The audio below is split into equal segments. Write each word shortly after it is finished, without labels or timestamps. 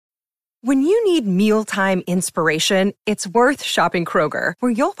When you need mealtime inspiration, it's worth shopping Kroger,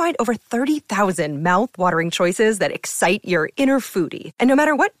 where you'll find over 30,000 mouth-watering choices that excite your inner foodie. And no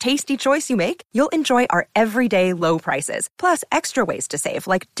matter what tasty choice you make, you'll enjoy our everyday low prices, plus extra ways to save,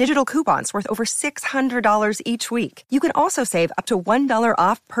 like digital coupons worth over $600 each week. You can also save up to $1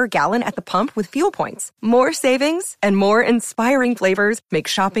 off per gallon at the pump with fuel points. More savings and more inspiring flavors make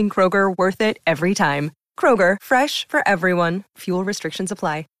shopping Kroger worth it every time. Kroger, fresh for everyone. Fuel restrictions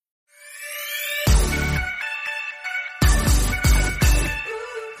apply.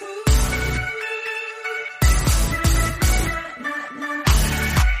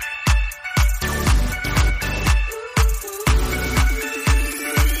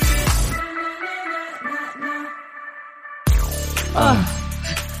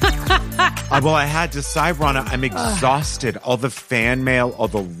 Well, I had to sigh, Rana. I'm exhausted. All the fan mail, all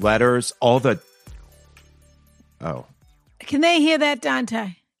the letters, all the... Oh. Can they hear that,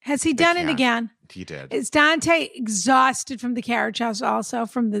 Dante? Has he done it again? He did. Is Dante exhausted from the carriage house also,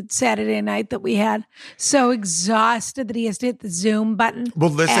 from the Saturday night that we had? So exhausted that he has to hit the Zoom button.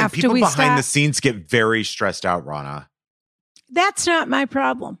 Well, listen, people behind stop? the scenes get very stressed out, Rana. That's not my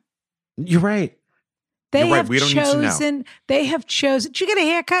problem. You're right. They You're have right. We don't need to know. They have chosen. Did you get a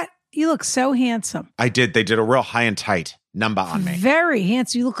haircut? You look so handsome. I did. They did a real high and tight number on me. Very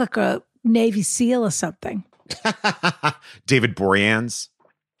handsome. You look like a Navy SEAL or something. David Boreanaz.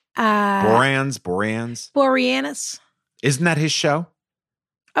 Boreanaz. Isn't that his show?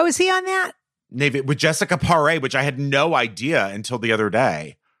 Oh, is he on that? Navy with Jessica Paré, which I had no idea until the other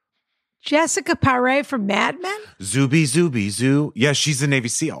day. Jessica Paré from Mad Men? Zoo. Yeah, she's a Navy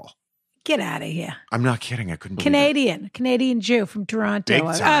SEAL. Get out of here. I'm not kidding. I couldn't believe it. Canadian Jew from Toronto. Big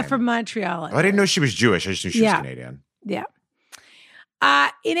time. From Montreal. I didn't know she was Jewish. I just knew she was Canadian. Yeah.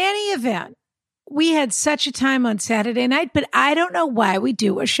 In any event, we had such a time on Saturday night, but I don't know why we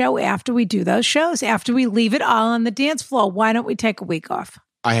do a show after we do those shows, after we leave it all on the dance floor. Why don't we take a week off?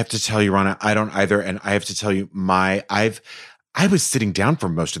 I have to tell you, Rana, I don't either. And I have to tell you, I was sitting down for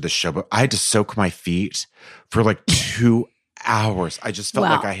most of the show, but I had to soak my feet for like 2 hours. I just felt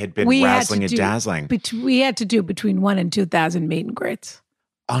like I had been razzling and dazzling. We had to do between 1,000 and 2,000 meet and greets.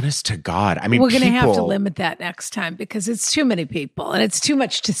 Honest to God. I mean, we're going to have to limit that next time because it's too many people and it's too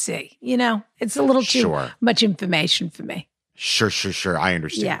much to see. You know, it's a little too much information for me. Sure. I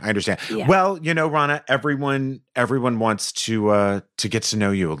understand. Yeah. I understand. Yeah. Well, you know, Rana, everyone wants to get to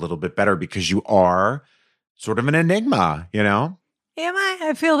know you a little bit better because you are sort of an enigma, you know? Am I?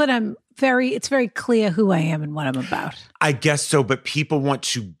 I feel that it's very clear who I am and what I'm about. I guess so, but people want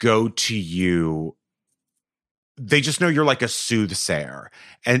to go to you. They just know you're like a soothsayer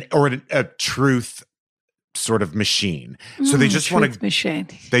or a truth sort of machine. So they just want to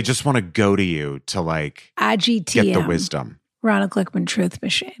They just want to go to you to like IGTM, get the wisdom. Ronald Glickman Truth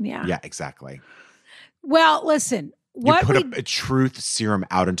Machine. Yeah. Yeah, exactly. Well, listen. You put a truth serum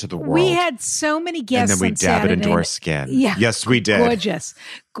out into the world. We had so many guests, and then we dab it into our skin. Yeah, yes, we did.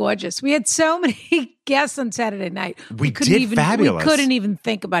 Gorgeous. We had so many guests on Saturday night. We did fabulous. We couldn't even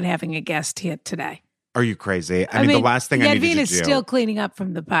think about having a guest here today. Are you crazy? I mean, the last thing I needed to do. Yadvina's still cleaning up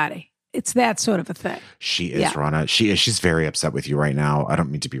from the party. It's that sort of a thing. She is, Rana. She is. She's very upset with you right now. I don't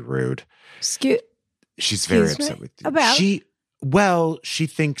mean to be rude. She's very upset with you. About? She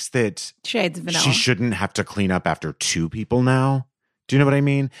thinks that shades of vanilla. She shouldn't have to clean up after 2 people now. Do you know what I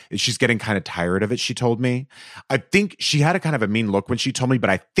mean? She's getting kind of tired of it, she told me. I think she had a kind of a mean look when she told me, but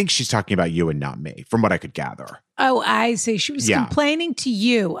I think she's talking about you and not me, from what I could gather. Oh, I see. She was complaining to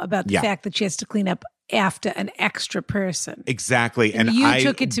you about the fact that she has to clean up after an extra person. Exactly. And you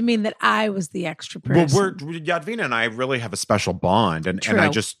took it to mean that I was the extra person. Well, Yadvina and I really have a special bond. And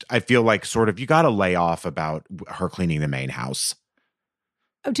I feel like sort of, you got to lay off about her cleaning the main house.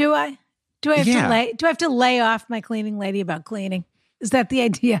 Oh, do I? Do I have to lay off my cleaning lady about cleaning? Is that the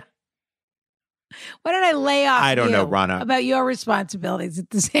idea? Why don't I lay off I don't know, Rana. About your responsibilities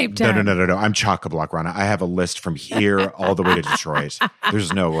at the same time? No. I'm chock-a-block, Rana. I have a list from here all the way to Detroit.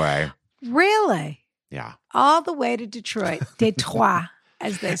 There's no way. Really? Yeah. All the way to Detroit. Detroit,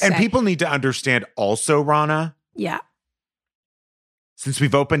 as they say. And people need to understand also, Rana. Yeah. Since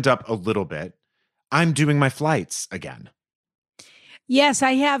we've opened up a little bit, I'm doing my flights again. Yes,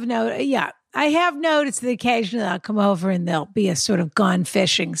 I have noticed. Yeah. I have noticed that occasionally I'll come over and there'll be a sort of gone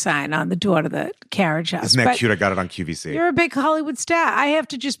fishing sign on the door to the carriage house. Isn't that cute? I got it on QVC. You're a big Hollywood star. I have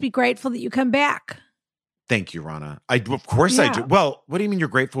to just be grateful that you come back. Thank you, Rana. Of course I do. Well, what do you mean you're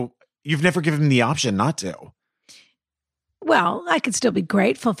grateful? You've never given me the option not to. Well, I could still be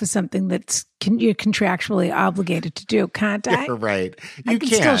grateful for something that's you're contractually obligated to do, can't I? You're right. I can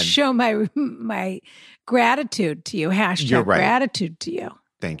still show my gratitude to you. Hashtag gratitude to you.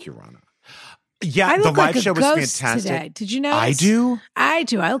 Thank you, Rana. Yeah, I the look live like show a was ghost fantastic. today. Did you notice? I do? I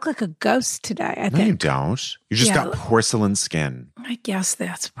do. I look like a ghost today, I No, you think. don't. You just Yeah. got porcelain skin. I guess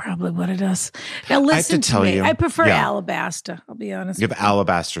that's probably what it is. Now have to listen to tell me. you- I prefer yeah. alabaster. I'll be honest. You with have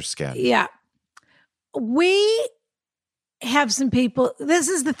alabaster skin. Yeah. We have some people. This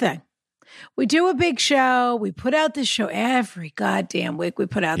is the thing. We do a big show. We put out this show every goddamn week. We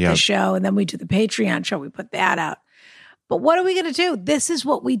put out Yep. this show, and then we do the Patreon show. We put that out. But what are we going to do? This is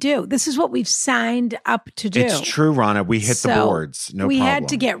what we do. This is what we've signed up to do. It's true, Rana. We hit the So boards. No we problem. had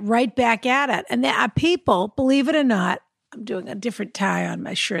to get right back at it. And there are people, believe it or not, I'm doing a different tie on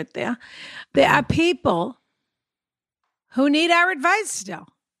my shirt there. There are people who need our advice still.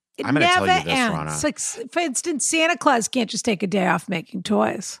 It I'm gonna tell never you this, ends. Rana. Like, for instance, Santa Claus can't just take a day off making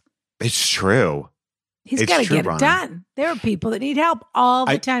toys. It's true. He's It's got to true, get it Rana. done. There are people that need help all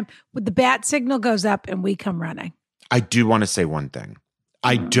the I- time. When the bat signal goes up and we come running. I do want to say one thing.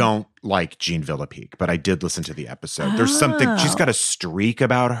 I Mm. don't like Jean Villepique, but I did listen to the episode. There's something, she's Oh. got a streak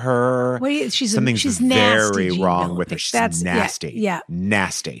about her. Well, she's Something's nasty, very Jean wrong with her. Villepique. She's That's nasty. Yeah,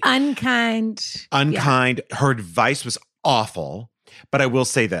 Nasty. unkind. Unkind. Her advice was awful. But I will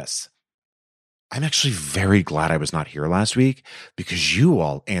say this. I'm actually very glad I was not here last week because you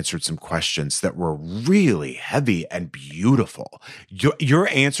all answered some questions that were really heavy and beautiful. Your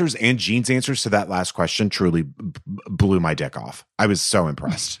answers and Jean's answers to that last question truly blew my dick off. I was so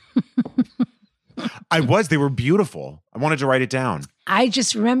impressed. They were beautiful. I wanted to write it down. I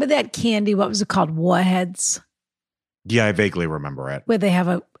just remember that candy. What was it called? Warheads, Yeah, I vaguely remember it. where they have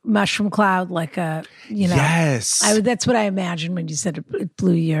a mushroom cloud, like a Yes. That's what I imagined when you said it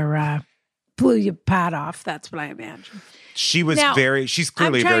blew your pot off. That's what I imagined. She was Now, she's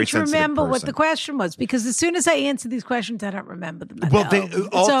clearly I'm a very trying to sensitive remember what person. the question was because as soon as I answer these questions, I don't remember them. Well, It's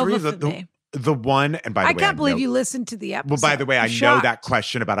all three over of for me. the one, and by the I way, can't believe know- you listened to the episode. Well, by the way, I I'm know shocked. that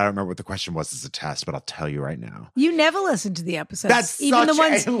question about I don't remember what the question was as a test, but I'll tell you right now. You never listen to the episodes. That's even the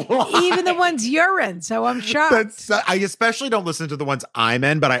such ones, a lie. even the ones you're in. So I'm shocked. I especially don't listen to the ones I'm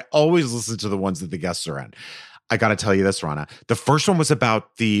in, but I always listen to the ones that the guests are in. I got to tell you this, Rana. The first one was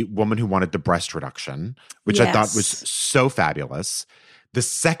about the woman who wanted the breast reduction, which I thought was Yes. so fabulous. The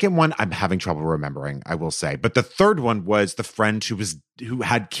second one, I'm having trouble remembering, I will say. But the third one was the friend who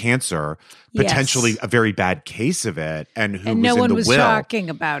had cancer, potentially Yes. a very bad case of it, and who and was no in one the was will. talking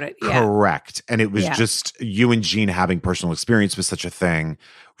about it. Yeah. Correct. And it was Yeah. just you and Jean having personal experience with such a thing,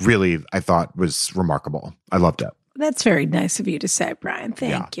 really, I thought was remarkable. I loved it. That's very nice of you to say, Brian.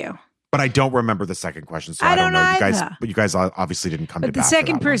 Thank you. But I don't remember the second question, so I I don't don't know. either. You guys obviously didn't come to But the bat for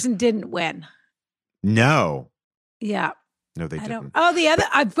second that one. person didn't win. No. Yeah. No, they I don't. didn't. Oh, the other.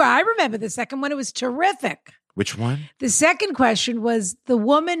 I remember the second one. It was terrific. Which one? The second question was the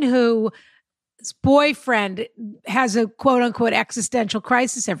woman whose boyfriend has a quote unquote existential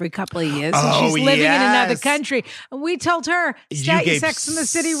crisis every couple of years. And Oh, she's living in another yes. country. And we told her, start your gave Sex in the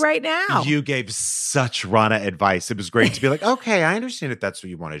City right now. You gave such Rana advice. It was great to be like, okay, I understand if that's what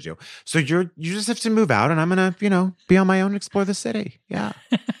you want to do. So you just have to move out, and I'm gonna, be on my own and explore the city. Yeah.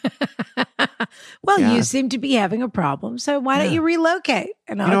 Well, Yeah. you seem to be having a problem. So why don't Yeah. you relocate?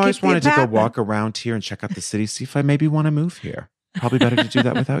 And I'll I keep just the wanted to go apartment. walk around here and check out the city, see if I maybe want to move here. Probably better to do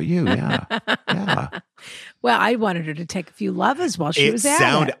that without you. Yeah. Yeah. Well, I wanted her to take a few lovers while she was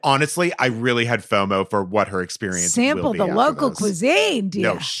at it. Honestly, I really had FOMO for what her experience will Sample be the after local this. cuisine,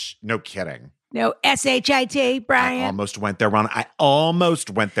 dear. No kidding. No SHIT, I Brian. almost went there, Ron. I almost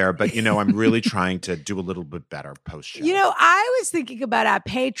went there, but I'm really trying to do a little bit better post show. I was thinking about our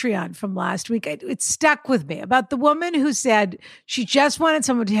Patreon from last week. It stuck with me about the woman who said she just wanted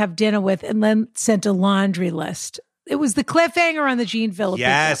someone to have dinner with and then sent a laundry list. It was the cliffhanger on the Jean Villepique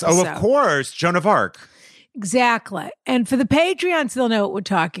Yes. episode. Oh, of course. Joan of Arc. Exactly. And for the Patreons, they'll know what we're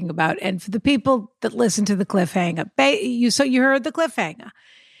talking about. And for the people that listen to the cliffhanger, you heard the cliffhanger.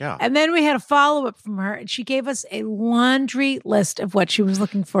 Yeah. And then we had a follow-up from her, and she gave us a laundry list of what she was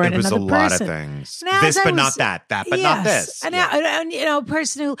looking for in It was another a lot person. of things. Now, This, as I but was- not that. That, but not this. And, Yeah. a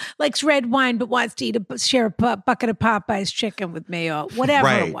person who likes red wine but wants to share a bucket of Popeye's chicken with me or whatever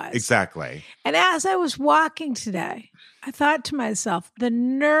Right. it was. Exactly. And as I was walking today, I thought to myself, the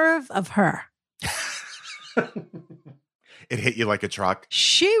nerve of her. It hit you like a truck.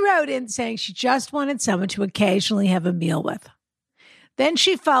 She wrote in saying she just wanted someone to occasionally have a meal with. Then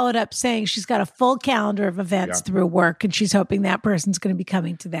she followed up saying she's got a full calendar of events through work, and she's hoping that person's going to be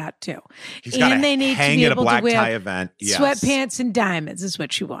coming to that too. And they need to be able to wear event. Yes. Sweatpants and diamonds is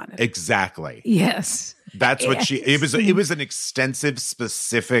what she wanted. Exactly. Yes. That's what it was an extensive,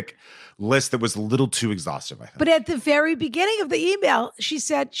 specific list that was a little too exhaustive, I think. But at the very beginning of the email, she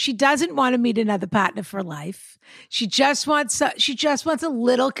said she doesn't want to meet another partner for life. She just wants a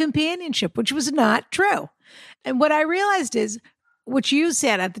little companionship, which was not true. And what I realized is, which you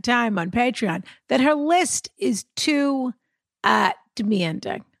said at the time on Patreon, that her list is too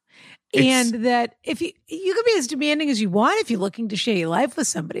demanding. And that if you can be as demanding as you want if you're looking to share your life with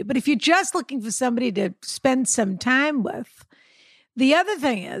somebody. But if you're just looking for somebody to spend some time with, the other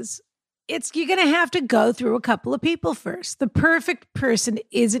thing is, you're going to have to go through a couple of people first. The perfect person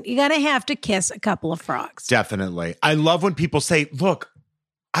isn't, you're going to have to kiss a couple of frogs. Definitely. I love when people say, look,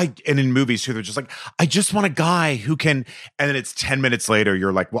 and in movies too, they're just like, I just want a guy who can, and then it's 10 minutes later,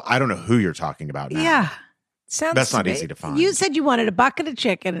 you're like, well, I don't know who you're talking about now. Yeah. That's not easy to find. You said you wanted a bucket of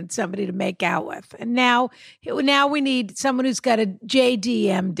chicken and somebody to make out with. And now we need someone who's got a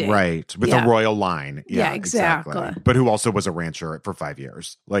JDMD. Right. With a royal line. Yeah, exactly. But who also was a rancher for 5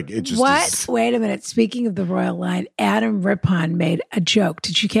 years. Like, it just What? Wait a minute. Speaking of the royal line, Adam Rippon made a joke.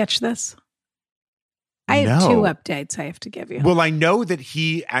 Did you catch this? I have 2 updates I have to give you. Well, I know that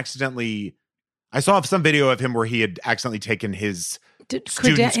he I saw some video of him where he had accidentally taken his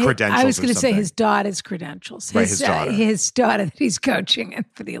students' credentials. I was going to say his daughter's credentials. His daughter that he's coaching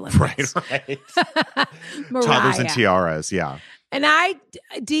for the Olympics. Right. Toddlers and tiaras, yeah. And I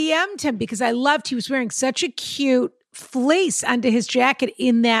DM'd him because I loved he was wearing such a cute fleece under his jacket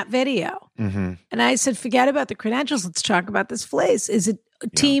in that video. Mm-hmm. And I said, forget about the credentials. Let's talk about this fleece. Is it a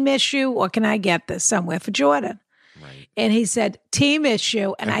team issue or can I get this somewhere for Jordan? Right. And he said, team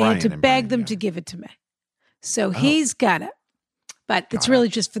issue. And I had to beg them to give it to me. So he's got it. But it's really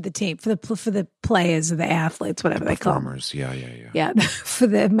just for the team, for the players or the athletes, whatever they call them. Yeah. Yeah, for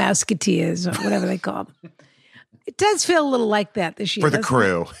the Mouseketeers or whatever they call them. It does feel a little like that this year. For the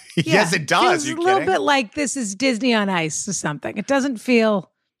crew. Yes, it does. It's a little bit like this is Disney on Ice or something. It doesn't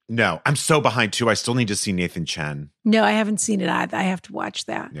feel... No, I'm so behind too. I still need to see Nathan Chen. No, I haven't seen it either. I have to watch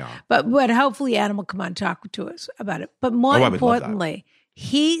that. Yeah. But hopefully Adam will come on and talk to us about it. But more importantly,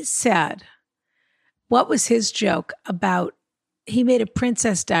 he said, what was his joke about? He made a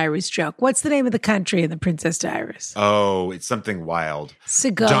Princess Diaries joke. What's the name of the country in the Princess Diaries? Oh, it's something wild.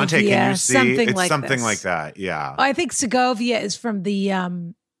 Segovia. Dante, can you see? Something like that. Yeah. Oh, I think Segovia is from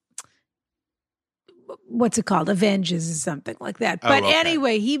the what's it called? Avengers or something like that. But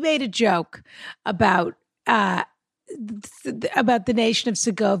anyway, he made a joke about the nation of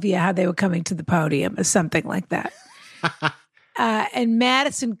Segovia, how they were coming to the podium or something like that. And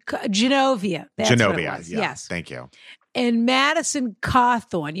Madison, Genovia. Genovia, yes. Thank you. And Madison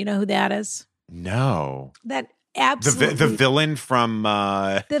Cawthorn, you know who that is? No. That absolutely the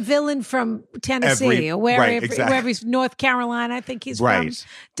villain from Tennessee or wherever North Carolina, I think he's from.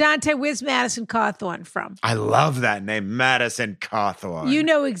 Dante, where's Madison Cawthorn from? I love that name, Madison Cawthorn. You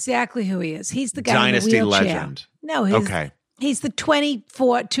know exactly who he is. He's the guy Dynasty in the wheelchair. legend. No, he's the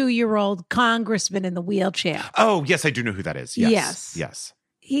 22-year-old congressman in the wheelchair. Oh, yes, I do know who that is. Yes.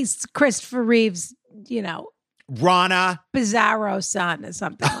 He's Christopher Reeve's, Rana Bizarro son or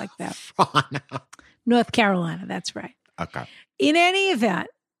something like that. Rana. North Carolina, that's right. Okay. In any event,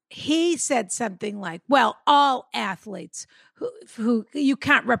 he said something like, well, all athletes who you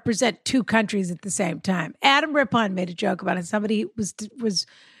can't represent 2 countries at the same time. Adam Rippon made a joke about it. Somebody was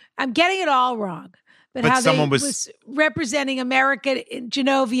I'm getting it all wrong. But how someone was representing America in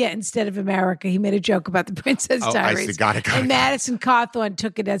Genovia instead of America. He made a joke about the Princess Diaries. I see. Got it. And Madison Cawthorn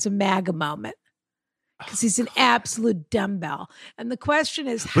took it as a MAGA moment. Because he's an absolute dumbbell. And the question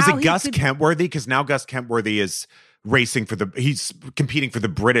is, was it Gus Kentworthy? Because now Gus Kentworthy is racing he's competing for the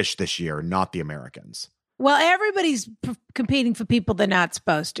British this year, not the Americans. Well, everybody's competing for people they're not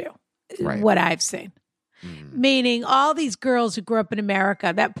supposed to, what I've seen. Mm. Meaning all these girls who grew up in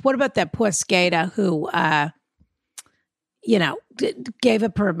America, what about that poor skater who, gave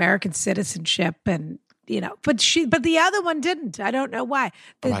up her American citizenship and, but the other one didn't. I don't know why.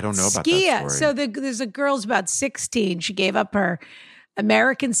 I don't know about that story. So there's a girl's about 16. She gave up her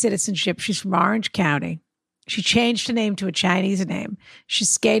American citizenship. She's from Orange County. She changed her name to a Chinese name. She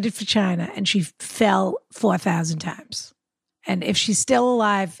skated for China and she fell 4,000 times. And if she's still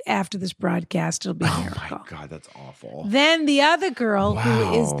alive after this broadcast, it'll be a miracle. Oh my God, that's awful. Then the other girl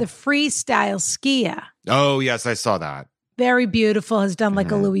who is the freestyle skier. Oh, yes, I saw that. Very beautiful, has done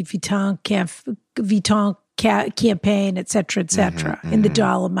like a Louis Vuitton campaign, et cetera, in the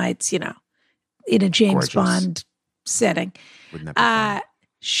Dolomites, in a James Bond sitting. Wouldn't that be fun?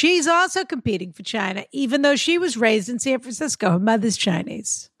 She's also competing for China, even though she was raised in San Francisco. Her mother's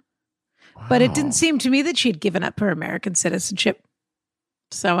Chinese. Wow. But it didn't seem to me that she'd given up her American citizenship.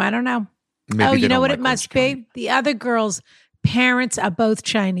 So I don't know. Maybe you they know don't what like it must Orange be? County. The other girl's parents are both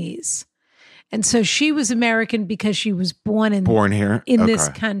Chinese. And so she was American because she was born here in this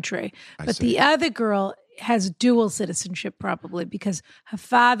Okay. country. I But see. the other girl has dual citizenship probably because her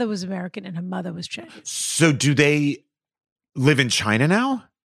father was American and her mother was Chinese. So do they live in China now?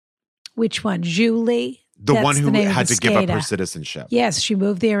 Which one? Julie? The That's one who name of had the to give up her skater. citizenship. Yes, she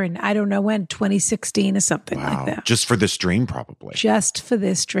moved there in, I don't know when, 2016 or something Wow. like that. Just for this dream, probably. Just for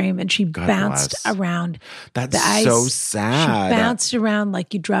this dream. And she God bounced bless. around That's the ice. so She sad. bounced around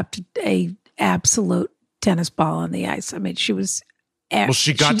like you dropped a absolute tennis ball on the ice. I mean, she was. Well,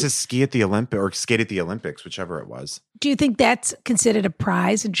 she got to ski at the Olympics or skate at the Olympics, whichever it was. Do you think that's considered a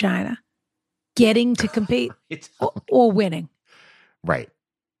prize in China? Getting to compete or winning? Right.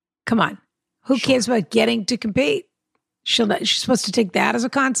 Come on. Who Sure. cares about getting to compete? She's supposed to take that as a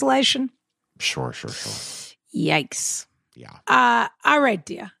consolation? Sure. Yikes. Yeah. All right,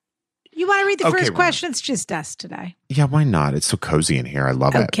 dear. You want to read the Okay, first Ron. question? It's just us today. Yeah, why not? It's so cozy in here. I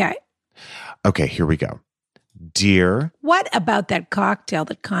love it. Okay. Okay, here we go. Dear, What about that cocktail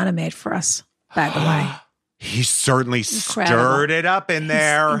that Connor made for us, by the way? he certainly Incredible. stirred it up in It's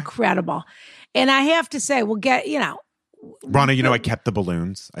there. incredible. And I have to say, we'll get, Rana, I kept the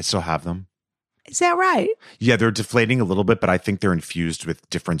balloons. I still have them. Is that right? Yeah, they're deflating a little bit, but I think they're infused with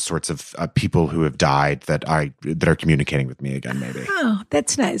different sorts of people who have died that are communicating with me again, maybe. Oh,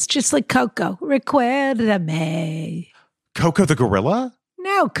 that's nice. Just like Coco. Recuérdame. Coco the gorilla?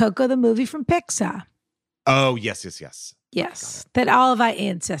 No, Coco, the movie from Pixar. Oh, yes. Yes, that all of our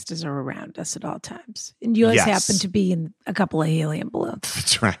ancestors are around us at all times. And yours Yes. happen to be in a couple of helium balloons.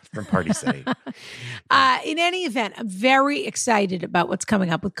 That's right, from Party City. In any event, I'm very excited about what's coming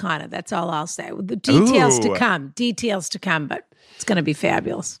up with Connor. That's all I'll say. The details to Ooh. come. Details to come, but it's going to be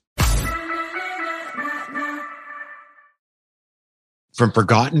fabulous. From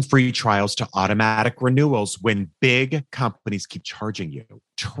forgotten free trials to automatic renewals, when big companies keep charging you,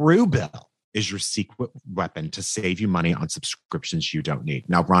 Truebill is your secret weapon to save you money on subscriptions you don't need.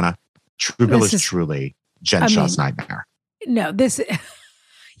 Now, Rana, Truebill This is is- truly Jen Shaw's nightmare. No,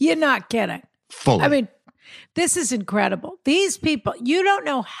 you're not kidding. Fully. I mean, this is incredible. These people, you don't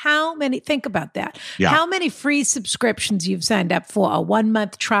know how many, think about that. Yeah. How many free subscriptions you've signed up for, or 1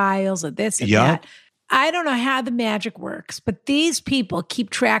 month trials or this and Yeah. that. I don't know how the magic works, but these people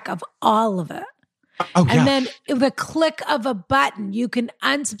keep track of all of it. oh, And then with a click of a button, you can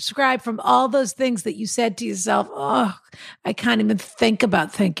unsubscribe from all those things that you said to yourself, oh, I can't even think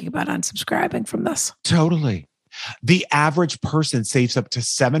about unsubscribing from this. Totally. The average person saves up to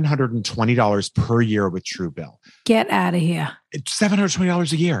 $720 per year with Truebill. Get out of here. It's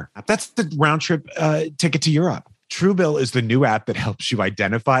 $720 a year. That's the round trip ticket to Europe. Truebill is the new app that helps you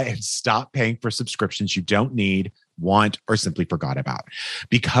identify and stop paying for subscriptions you don't need, want, or simply forgot about.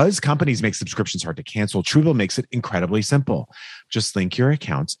 Because companies make subscriptions hard to cancel, Truebill makes it incredibly simple. Just link your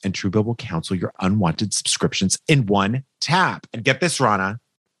accounts and Truebill will cancel your unwanted subscriptions in one tap. And get this, Rana,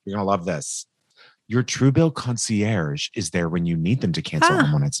 you're going to love this. Your Truebill concierge is there when you need them to cancel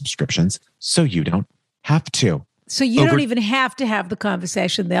unwanted subscriptions, so you don't have to. So you don't even have to have the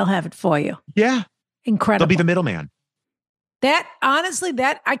conversation. They'll have it for you. Yeah. Incredible. They'll be the middleman. That honestly,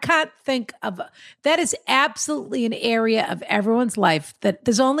 that I can't think of. That is absolutely an area of everyone's life that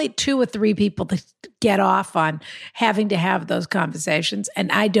there's only 2 or 3 people that get off on having to have those conversations,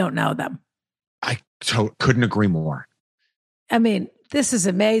 and I don't know them. I couldn't agree more. I mean, this is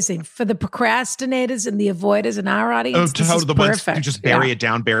amazing for the procrastinators and the avoiders in our audience. This is The ones perfect. who just bury it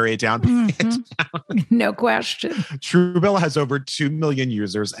down. Mhm. No question. Truebill has over 2 million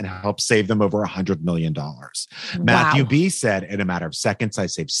users and helps save them over $100 million. Matthew Wow. B said, in a matter of seconds, I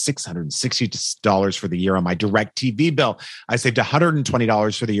saved $660 for the year on my DirecTV bill. I saved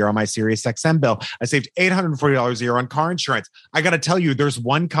 $120 for the year on my SiriusXM bill. I saved $840 a year on car insurance. I got to tell you, there's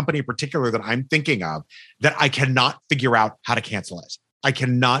one company in particular that I'm thinking of that I cannot figure out how to cancel it. I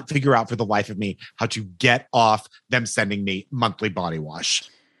cannot figure out for the life of me how to get off them sending me monthly body wash.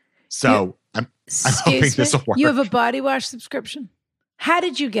 So I'm hoping Excuse this me? will work. You have a body wash subscription? How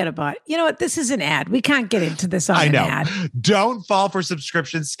did you get a body? You know what? This is an ad. We can't get into this on I an know. ad. Don't fall for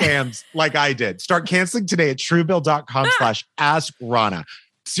subscription scams like I did. Start canceling today at truebill.com/askrana.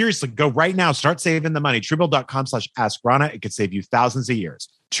 Seriously, go right now. Start saving the money. Truebill.com/askrana. It could save you thousands of years.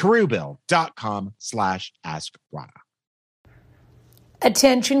 Truebill.com/askrana.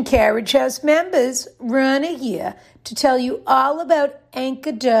 Attention Carriage House members, Rana here to tell you all about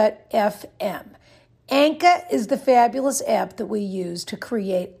Anchor.fm. Anchor is the fabulous app that we use to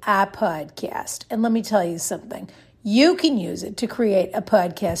create our podcast. And let me tell you something. You can use it to create a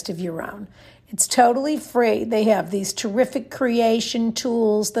podcast of your own. It's totally free. They have these terrific creation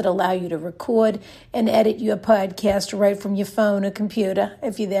tools that allow you to record and edit your podcast right from your phone or computer,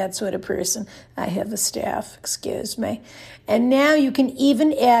 if you're that sort of person. I have a staff, excuse me. And now you can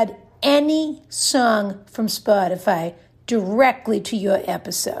even add any song from Spotify directly to your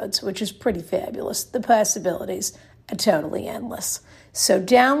episodes, which is pretty fabulous. The possibilities are totally endless. So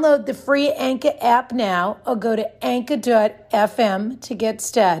download the free Anchor app now or go to anchor.fm to get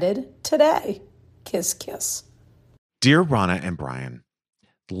started today. Kiss, kiss. Dear Rana and Brian,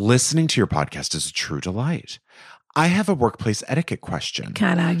 listening to your podcast is a true delight. I have a workplace etiquette question.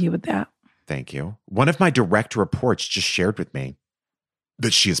 Can't argue with that. Thank you. One of my direct reports just shared with me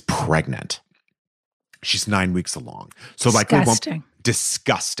that she is pregnant. She's 9 weeks along. So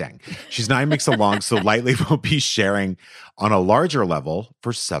disgusting. She's 9 weeks along, so likely won't be sharing on a larger level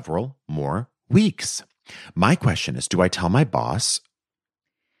for several more weeks. My question is, do I tell my boss,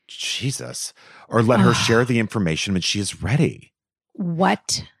 Jesus, or let her share the information when she is ready?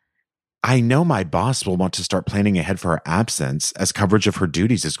 What? I know my boss will want to start planning ahead for her absence, as coverage of her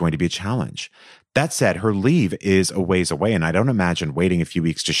duties is going to be a challenge. That said, her leave is a ways away, and I don't imagine waiting a few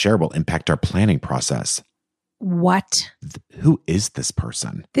weeks to share will impact our planning process. What? Who is this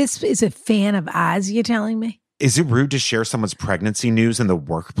person? This is a fan of Oz, you're telling me? Is it rude to share someone's pregnancy news in the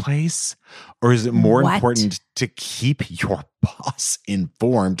workplace? Or is it more important to keep your boss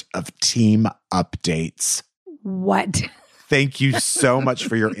informed of team updates? What? Thank you so much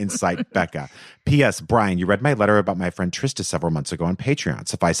for your insight, Becca. P.S. Brian, you read my letter about my friend Trista several months ago on Patreon.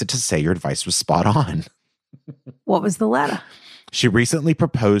 Suffice it to say, your advice was spot on. What was the letter? She recently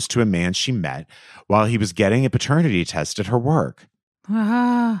proposed to a man she met while he was getting a paternity test at her work. We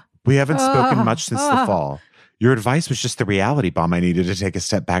haven't spoken much since the fall. Your advice was just the reality bomb I needed to take a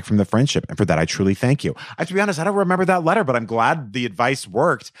step back from the friendship. And for that, I truly thank you. I have to be honest, I don't remember that letter, but I'm glad the advice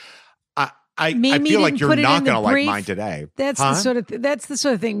worked. I feel like you're not going to like mine today. That's the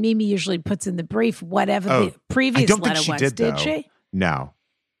sort of thing Mimi usually puts in the brief, whatever the previous letter was. Did she? No.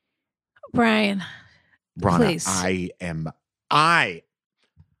 Brian, Rana, please. I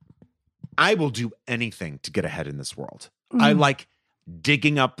will do anything to get ahead in this world. I like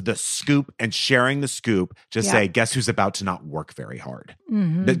digging up the scoop and sharing the scoop to say, guess who's about to not work very hard?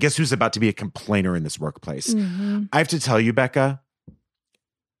 Guess who's about to be a complainer in this workplace? I have to tell you, Becca,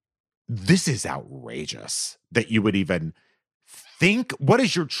 this is outrageous that you would even think. What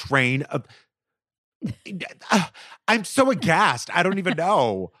is your train of... I'm so aghast. I don't even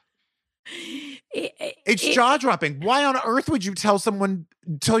know. It's jaw-dropping. Why on earth would you tell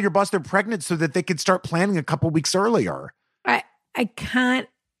your boss they're pregnant so that they could start planning a couple weeks earlier? I can't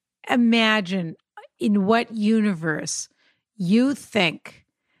imagine in what universe you think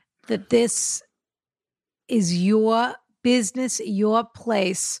that this is your business, your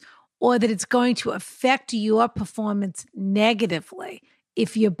place, or that it's going to affect your performance negatively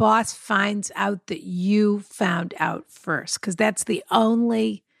if your boss finds out that you found out first. Because that's the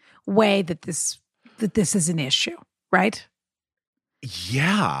only way that this is an issue, right?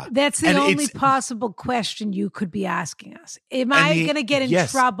 Yeah. That's the only possible question you could be asking us. Am I going to get in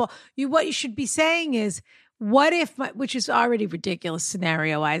trouble? What you should be saying is, what if, which is already ridiculous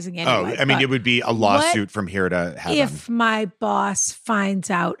scenarioizing anyway. It would be a lawsuit from here to heaven. If my boss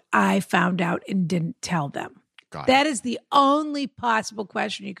finds out I found out and didn't tell them? That is the only possible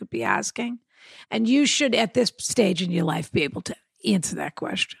question you could be asking. And you should, at this stage in your life, be able to answer that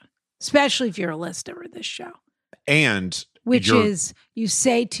question, especially if you're a listener of this show. And which is, you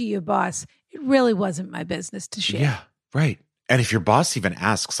say to your boss, it really wasn't my business to share. Yeah, right. And if your boss even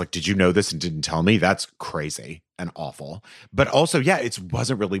asks, like, did you know this and didn't tell me? That's crazy and awful. But also, it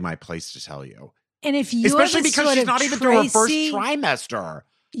wasn't really my place to tell you. And if you're especially because she's not even through her first trimester.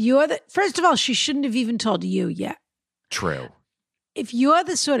 First of all, she shouldn't have even told you yet. True. If you're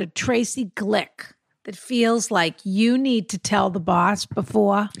the sort of Tracy Glick that feels like you need to tell the boss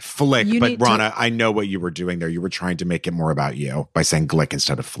before. Flick, but Rana, I know what you were doing there. You were trying to make it more about you by saying Glick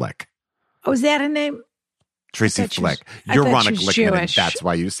instead of Flick. Oh, is that her name? Tracy Flick. You're Rana Glickman, that's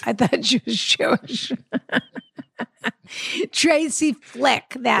why you... I thought she was Jewish. Tracy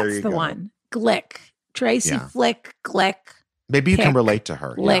Flick, that's the one. Glick. Tracy Flick, Glick. Maybe you can relate to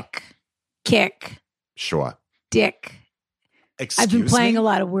her. Lick, kick. Sure. Dick. I've been playing a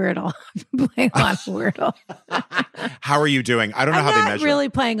lot of Wordle. How are you doing? I don't know how they measure. I'm not really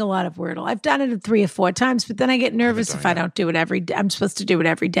playing a lot of Wordle. I've done it 3 or 4 times, but then I get nervous if I don't do it every day. I'm supposed to do it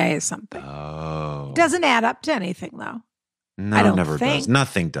every day or something. Oh. It doesn't add up to anything, though. No, I don't never think. does.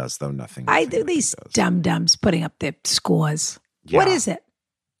 Nothing does, though. Nothing. I nothing, do these does. dum-dums putting up their scores. Yeah. What is it?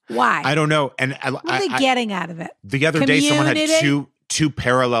 Why? I don't know. And what are they getting out of it? the other day, someone had Community? two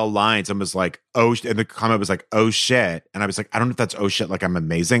parallel lines and was like, "Oh," and the comment was like, "Oh shit," and I was like, "I don't know if that's oh shit, like I'm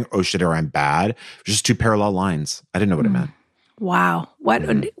amazing, oh shit, or I'm bad." Just two parallel lines. I didn't know what it meant. Wow, what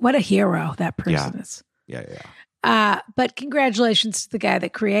a hero that person is. Yeah. But congratulations to the guy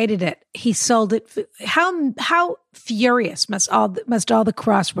that created it. He sold it. How furious must all the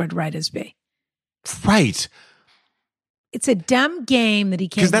crossword writers be? Right. It's a dumb game that he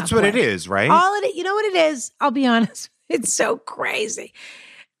came Because that's up what with. it is, right? You know what it is? I'll be honest. It's so crazy.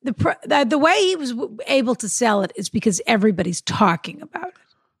 The way he was able to sell it is because everybody's talking about it.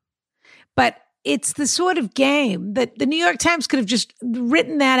 But it's the sort of game that the New York Times could have just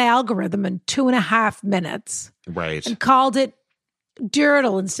written that algorithm in 2.5 minutes. Right. And called it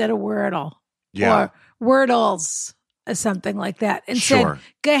Dirtle instead of Wordle. Yeah. Or Wordles or something like that. And said,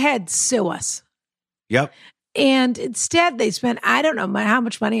 go ahead, sue us. Yep. And instead they spent, I don't know how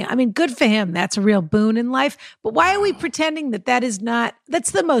much money. I mean, good for him. That's a real boon in life. But why are we pretending that is not,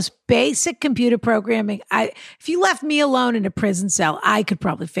 that's the most basic computer programming. If you left me alone in a prison cell, I could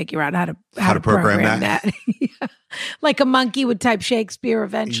probably figure out how to program that. Like a monkey would type Shakespeare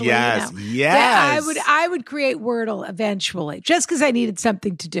eventually. Yes. You know? Yes. I would create Wordle eventually just because I needed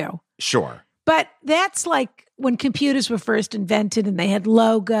something to do. Sure. But that's like when computers were first invented and they had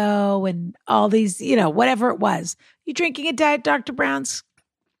logo and all these, whatever it was. You drinking a Diet Dr. Brown's?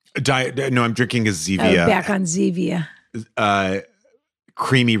 No, I'm drinking a Zevia. Back on Zevia.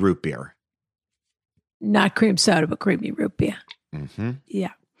 Creamy root beer. Not cream soda, but creamy root beer. Mm-hmm.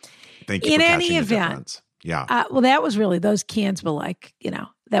 Yeah. Thank you in for any catching the event, difference. Yeah. Well, that was really, those cans were like,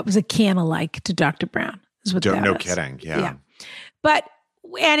 that was a can alike to Dr. Brown. Is what that no is. kidding. Yeah. But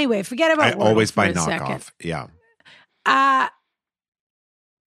anyway, forget about I always buy knockoff. Yeah.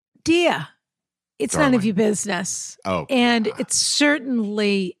 Dear, it's Darling. none of your business. Oh. And yeah. it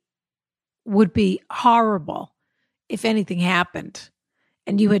certainly would be horrible if anything happened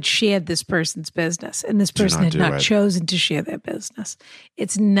and you had shared this person's business and this person had not chosen to share their business.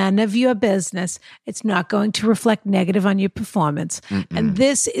 It's none of your business. It's not going to reflect negative on your performance. Mm-mm. And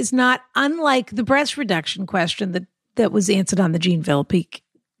this is not unlike the breast reduction question that was answered on the Gene Phillippe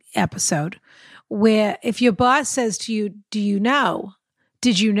episode, where if your boss says to you, did you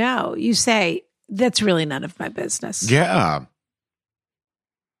know? You say, that's really none of my business. Yeah.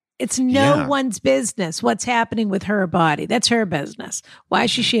 It's no one's business what's happening with her body. That's her business. Why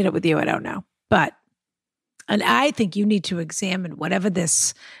she shared it with you, I don't know. And I think you need to examine whatever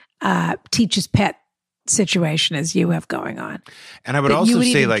this teacher's pet situation is you have going on. And I would also you would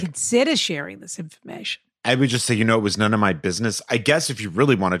say, even consider sharing this information. I would just say, it was none of my business. I guess if you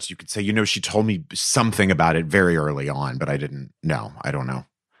really wanted to, you could say, she told me something about it very early on, but I didn't know. I don't know.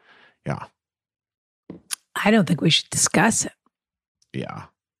 Yeah. I don't think we should discuss it. Yeah.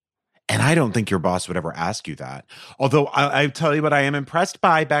 And I don't think your boss would ever ask you that. Although I tell you what I am impressed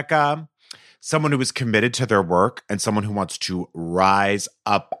by, Becca, someone who is committed to their work and someone who wants to rise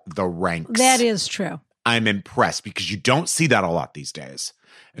up the ranks. That is true. I'm impressed because you don't see that a lot these days.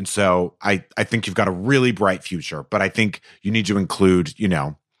 And so I think you've got a really bright future, but I think you need to include,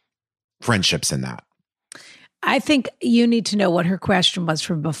 friendships in that. I think you need to know what her question was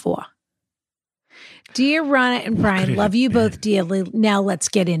from before. Dear Ronna and Brian, love you both dearly. Now let's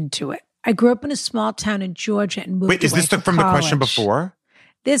get into it. I grew up in a small town in Georgia and moved Wait, is away this from the question before?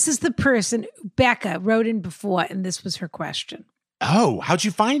 This is the person, Becca, wrote in before, and this was her question. Oh, how'd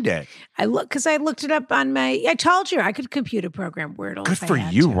you find it? I looked it up on I told you I could computer program Wordle. Good for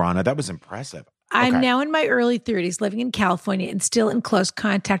you, Ronna. That was impressive. I'm now in my early 30s, living in California and still in close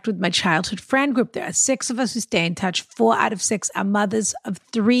contact with my childhood friend group. There are 6 of us who stay in touch. 4 out of 6 are mothers of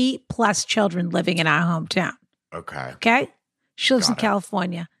 3+ children living in our hometown. Okay? She lives in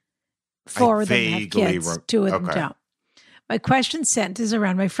California. 4 of them have kids. 2 of them don't. My question centers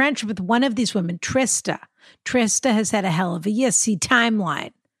around my friendship with one of these women, Trista. Trista has had a hell of a year. See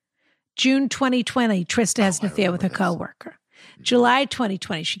timeline. June 2020, Trista has an affair with her coworker. July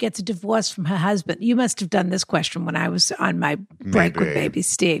 2020, she gets a divorce from her husband. You must have done this question when I was on my break with baby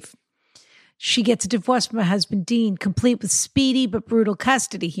Steve. She gets a divorce from her husband, Dean, complete with speedy but brutal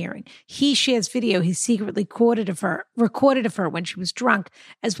custody hearing. He shares video he secretly recorded of her when she was drunk,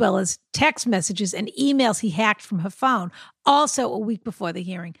 as well as text messages and emails he hacked from her phone. Also, a week before the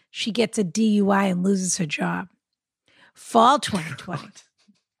hearing, she gets a DUI and loses her job. Fall 2020.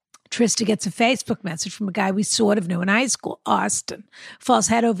 Trista gets a Facebook message from a guy we sort of knew in high school, Austin. Falls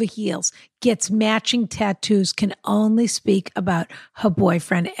head over heels, gets matching tattoos, can only speak about her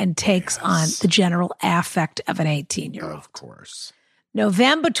boyfriend, and takes on the general affect of an 18-year-old. Of course.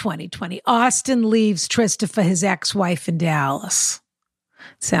 November 2020, Austin leaves Trista for his ex-wife in Dallas.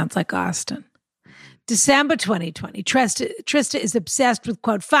 Sounds like Austin. December 2020, Trista is obsessed with,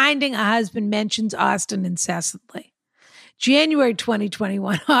 quote, finding a husband, mentions Austin incessantly. January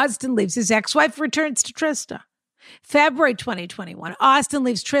 2021, Austin leaves his ex-wife, returns to Trista. February 2021, Austin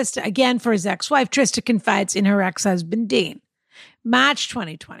leaves Trista again for his ex-wife. Trista confides in her ex-husband, Dean. March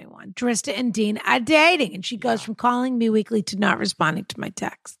 2021, Trista and Dean are dating, and she goes from calling me weekly to not responding to my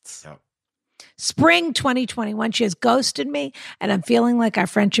texts. Yep. Spring 2021, she has ghosted me, and I'm feeling like our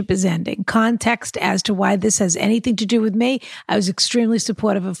friendship is ending. Context as to why this has anything to do with me: I was extremely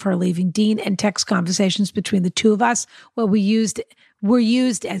supportive of her leaving Dean, and text conversations between the two of us were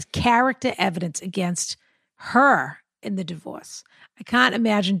used as character evidence against her in the divorce. I can't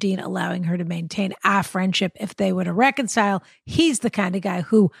imagine Dean allowing her to maintain our friendship if they were to reconcile. He's the kind of guy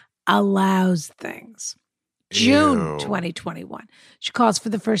who allows things. June 2021. She calls for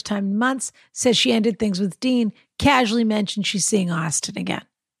the first time in months, says she ended things with Dean, casually mentioned she's seeing Austin again.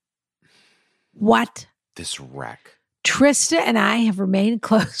 What? This wreck. Trista and I have remained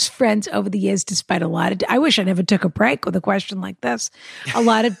close friends over the years, despite a lot of, I wish I never took a break with a question like this. A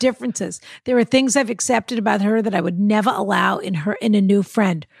lot of differences. There are things I've accepted about her that I would never allow in a new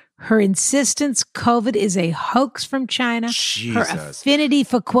friend. Her insistence COVID is a hoax from China. Jesus. Her affinity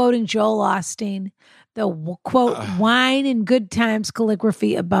for quoting Joel Osteen. The quote, wine and good times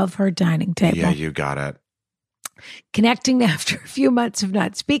calligraphy above her dining table. Yeah, you got it. Connecting after a few months of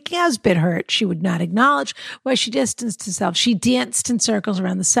not speaking, I was a bit hurt. She would not acknowledge why she distanced herself. She danced in circles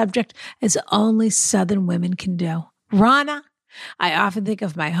around the subject, as only Southern women can do. Rana, I often think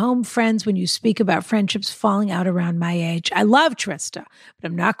of my home friends when you speak about friendships falling out around my age. I love Trista, but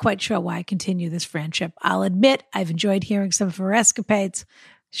I'm not quite sure why I continue this friendship. I'll admit I've enjoyed hearing some of her escapades.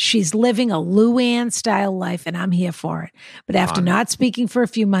 She's living a Luann-style life, and I'm here for it. But after not speaking for a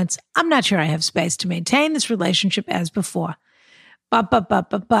few months, I'm not sure I have space to maintain this relationship as before. But,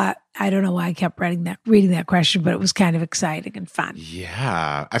 I don't know why I kept reading that question, but it was kind of exciting and fun.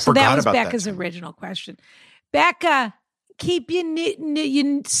 Yeah, I so forgot that was about Becca's original question. Becca, keep your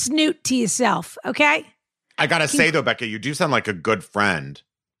snoot to yourself, okay? I gotta say though, Becca, you do sound like a good friend,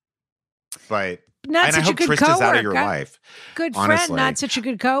 but. Not such a good Trista's coworker. out of your life. Good honestly. friend, not such a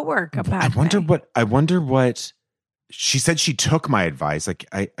good coworker. I wonder what she said. She took my advice, like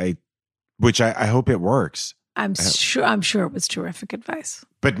which I hope it works. I'm sure it was terrific advice.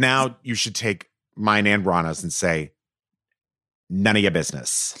 But now you should take mine and Rana's and say, none of your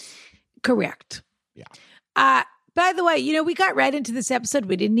business. Correct. Yeah. By the way, we got right into this episode.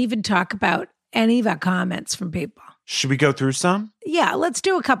 We didn't even talk about any of our comments from people. Should we go through some? Yeah, let's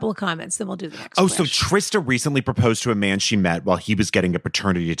do a couple of comments, then we'll do the next Oh, question. so Trista recently proposed to a man she met while he was getting a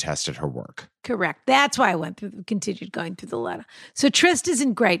paternity test at her work. Correct. That's why I continued going through the letter. So Trista's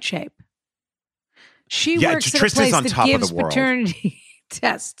in great shape. She works at a place that gives paternity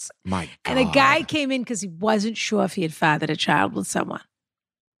tests. My God. And a guy came in because he wasn't sure if he had fathered a child with someone.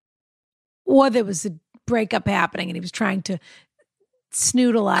 Or there was a breakup happening and he was trying to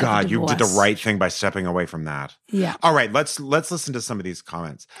snoot a lot. God, of you divorce. did the right thing by stepping away from that. Yeah. All right, let's listen to some of these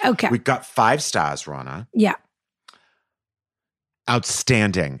comments. Okay. We've got 5 stars, Rana. Yeah.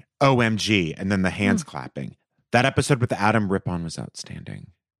 Outstanding. OMG. And then the hands clapping. That episode with Adam Rippon was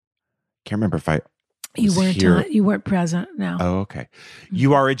outstanding. Can't remember if I You weren't present. No. Oh, okay.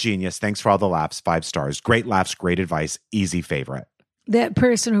 You are a genius. Thanks for all the laughs. 5 stars. Great laughs, great advice. Easy favorite. That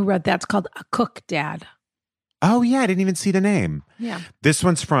person who wrote that's called a cook dad. Oh, yeah. I didn't even see the name. Yeah. This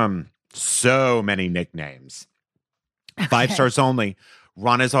one's from so many nicknames. 5 stars only.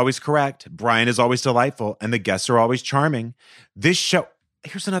 Ron is always correct. Brian is always delightful. And the guests are always charming. This show,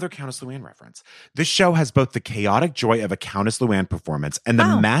 here's another Countess Luann reference. This show has both the chaotic joy of a Countess Luann performance and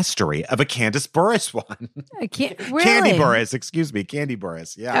the mastery of a Candace Burris one. I can't really. Candy Burris, excuse me. Candy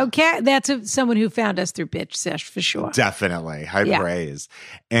Burris. Yeah. Okay. That's someone who found us through Bitch Sesh for sure. Definitely. High praise.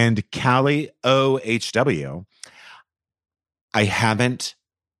 And Callie OHW, I haven't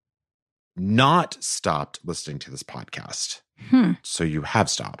not stopped listening to this podcast. So you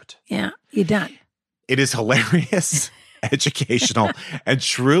have stopped. Yeah, you're done. It is hilarious, educational, and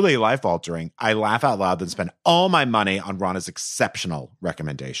truly life-altering. I laugh out loud and spend all my money on Rana's exceptional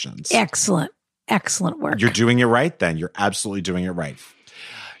recommendations. Excellent. Excellent work. You're doing it right then. You're absolutely doing it right.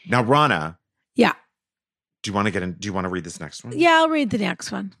 Now, Rana. Yeah. Do you want to read this next one? Yeah, I'll read the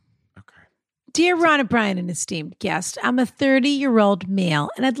next one. Okay. Dear Ron O'Brien, an esteemed guest, I'm a 30-year-old male,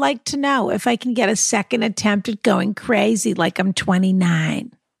 and I'd like to know if I can get a second attempt at going crazy like I'm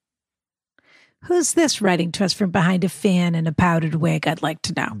 29. Who's this writing to us from behind a fan and a powdered wig? I'd like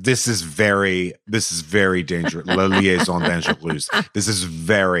to know. This is very dangerous. La liaison dangereuse. This is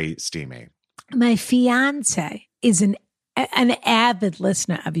very steamy. My fiance is an avid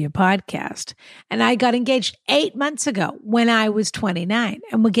listener of your podcast, and I got engaged 8 months ago when I was 29,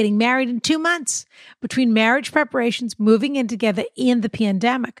 and we're getting married in 2 months. Between marriage preparations, moving in together, and the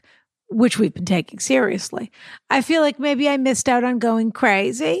pandemic, which we've been taking seriously, I feel like maybe I missed out on going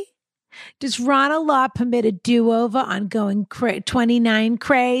crazy. Does Rana Law permit a do-over on going 29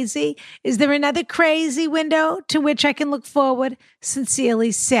 crazy? Is there another crazy window to which I can look forward?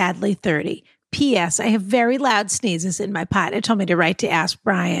 Sincerely, sadly, 30. P.S. I have very loud sneezes, and my partner told me to write to ask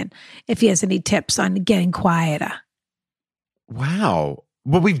Brian if he has any tips on getting quieter. Wow.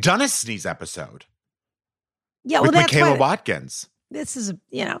 Well, we've done a sneeze episode. Yeah, with well, that's Michaela Watkins. This is,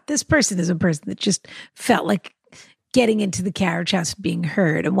 this person is a person that just felt like getting into the carriage house, being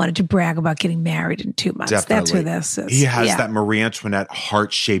heard, and wanted to brag about getting married in 2 months. Definitely. That's who this is. He has that Marie Antoinette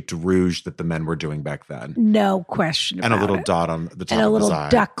heart-shaped rouge that the men were doing back then. No question about it. And a little dot on the top of his eye. And a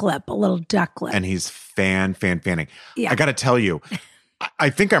little duck lip. And he's fanning. Yeah. I got to tell you, I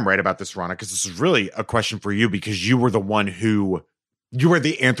think I'm right about this, Rana, because this is really a question for you, because you were the one who... You were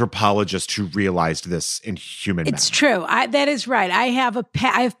the anthropologist who realized this in human men. It's true. That is right. I have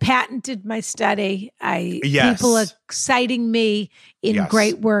patented my study. Yes. People are citing me in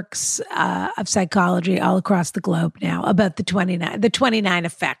great works of psychology all across the globe now about the 29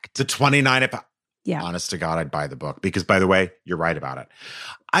 effect. The 29 effect. Yeah. Honest to God, I'd buy the book because, by the way, you're right about it.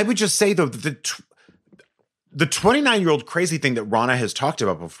 I would just say, though, the 29-year-old crazy thing that Rana has talked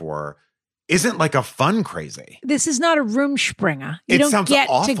about before isn't like a fun crazy. This is not a Rumspringa. You don't get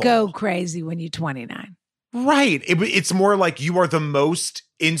to go crazy when you're 29. Right. It's more like you are the most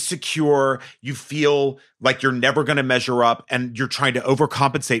insecure. You feel like you're never going to measure up and you're trying to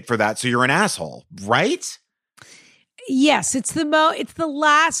overcompensate for that. So you're an asshole, right? Yes, it's the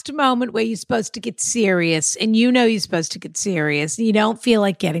last moment where you're supposed to get serious, and you're supposed to get serious. And you don't feel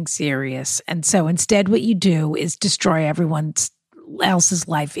like getting serious. And so instead what you do is destroy everyone else's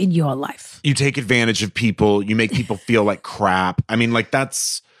life in your life. You take advantage of people. You make people feel like crap. I mean, like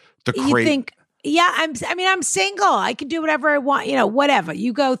that's the crazy. You think, I'm single. I can do whatever I want. Whatever.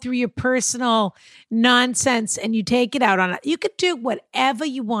 You go through your personal nonsense and you take it out on it. You could do whatever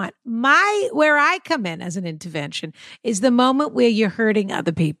you want. Where I come in as an intervention is the moment where you're hurting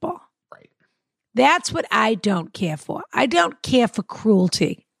other people. Right. That's what I don't care for. I don't care for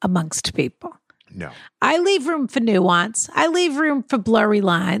cruelty amongst people. No. I leave room for nuance. I leave room for blurry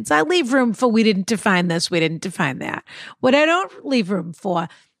lines. I leave room for we didn't define this, we didn't define that. What I don't leave room for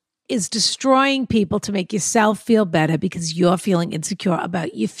is destroying people to make yourself feel better because you're feeling insecure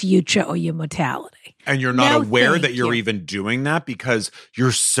about your future or your mortality. And you're not aware that you're even doing that because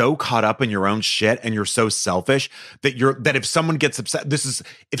you're so caught up in your own shit and you're so selfish that if someone gets upset,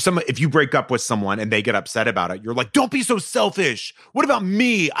 if you break up with someone and they get upset about it, you're like, don't be so selfish. What about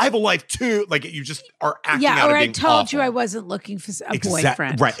me? I have a life too. Like you just are acting out of being I told awful. you I wasn't looking for a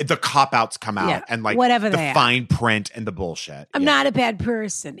boyfriend. Right. The cop-outs come out and like whatever the fine print and the bullshit. I'm not a bad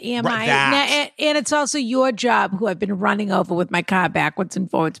person. Am I? And it's also your job, who I've been running over with my car backwards and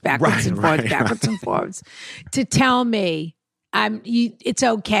forwards, backwards and forwards, to tell me it's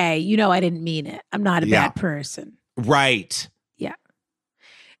okay. I didn't mean it. I'm not a bad person. Right. Yeah.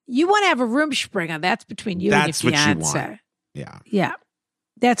 You want to have a Rumspringa. That's between you and your fiance. That's what you want. Yeah. Yeah.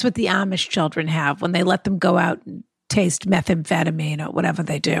 That's what the Amish children have when they let them go out and taste methamphetamine or whatever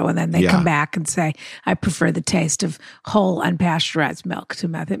they do. And then they come back and say, I prefer the taste of whole unpasteurized milk to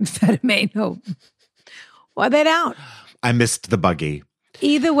methamphetamine. Well, they don't. I missed the buggy.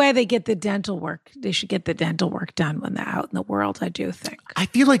 Either way, they get the dental work. They should get the dental work done when they're out in the world, I do think. I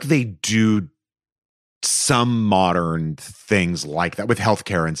feel like they do some modern things like that with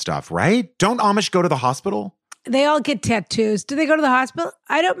healthcare and stuff, right? Don't Amish go to the hospital? They all get tattoos. Do they go to the hospital?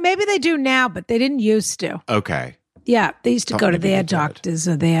 Maybe they do now, but they didn't used to. Okay. Yeah, they used to go to their doctors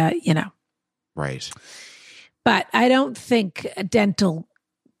or their, Right. But I don't think dental,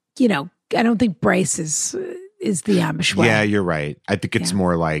 I don't think braces is the Amish way. Yeah, you're right. I think it's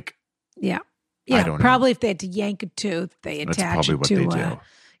more like. Yeah. I don't know. Probably if they had to yank a tooth, they attach it to a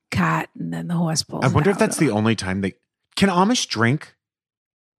cot and then the horse pulls. I wonder if that's the only time they. Can Amish drink?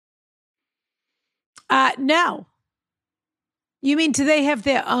 No. You mean, do they have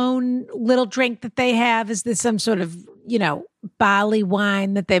their own little drink that they have? Is this some sort of, barley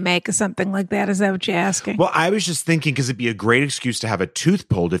wine that they make or something like that? Is that what you're asking? Well, I was just thinking because it'd be a great excuse to have a tooth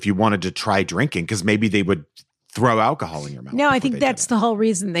pulled if you wanted to try drinking, because maybe they would throw alcohol in your mouth. No, I think that's the whole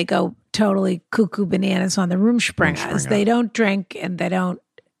reason they go totally cuckoo bananas on the Rumspringa. They don't drink and they don't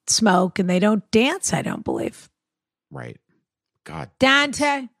smoke and they don't dance, I don't believe. Right. God.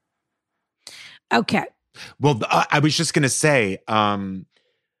 Dante. Okay. Well, I was just going to say,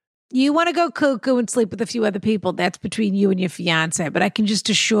 you want to go cuckoo and sleep with a few other people, that's between you and your fiance. But I can just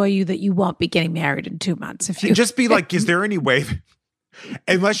assure you that you won't be getting married in 2 months. If you just be like, is there any way,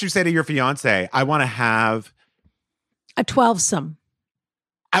 unless you say to your fiance, I want to have a 12-some.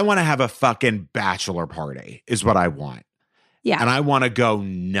 I want to have a fucking bachelor party is what I want. Yeah. And I want to go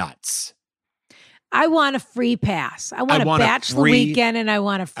nuts. I want a free pass. I want a bachelor weekend and I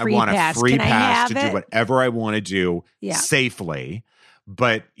want a free pass. I want a free pass to do do whatever I want to do safely.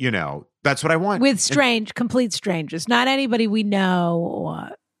 But, that's what I want. With complete strangers. Not anybody we know. Or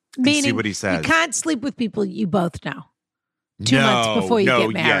meaning, see what he says. You can't sleep with people you both know. 2 months before you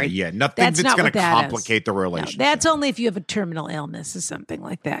get married. Yeah. Nothing that's going to complicate the relationship. No, that's only if you have a terminal illness or something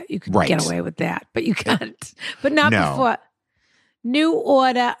like that. You can get away with that. But you can't. But not before. New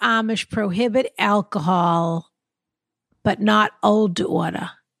order Amish prohibit alcohol, but not old order.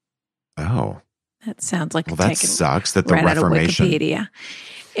 Oh. That sounds like that sucks that the right Reformation. Out of Wikipedia.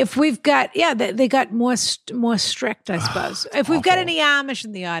 If we've got, they got more strict, I suppose. If we've got any Amish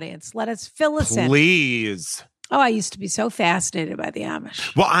in the audience, let us fill us in. Please. Oh, I used to be so fascinated by the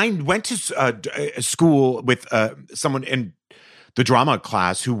Amish. Well, I went to school with someone in the drama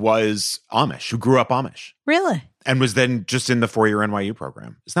class who was Amish, who grew up Amish. Really? And was then just in the 4-year NYU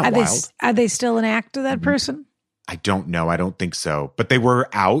program. Isn't that wild? Are they still an actor, that person? I don't know. I don't think so. But they were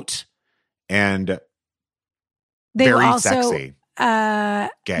out and they very were also, sexy.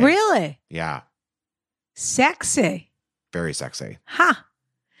 Gay. Really? Yeah. Sexy. Very sexy. Huh.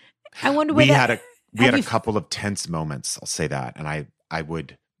 I wonder we had a couple of tense moments, I'll say that. And I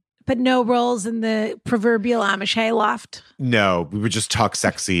would. But no roles in the proverbial Amish hayloft? No, we would just talk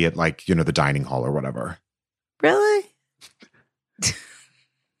sexy at the dining hall or whatever. Really?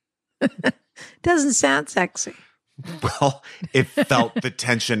 Doesn't sound sexy. Well, it felt the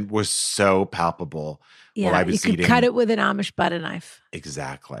tension was so palpable while I was eating. You could cut it with an Amish butter knife.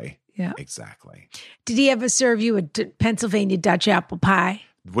 Exactly. Yeah. Exactly. Did he ever serve you a Pennsylvania Dutch apple pie?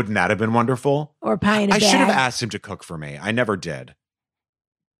 Wouldn't that have been wonderful? Or a pie in a bag? I should have asked him to cook for me. I never did.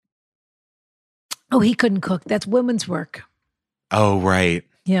 Oh, he couldn't cook. That's women's work. Oh, right.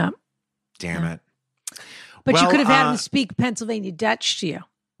 Yeah. Damn it. But you could have had him speak Pennsylvania Dutch to you.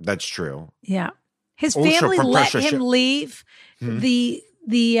 That's true. Yeah. His family let him leave the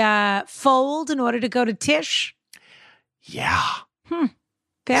fold in order to go to Tisch. Yeah.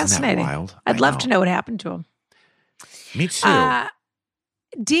 Fascinating. Isn't that wild? I'd love to know what happened to him. Me too.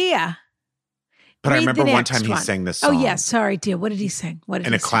 Dia. But I remember one time he sang this song. Oh, yes. Sorry, Dia. What did he sing?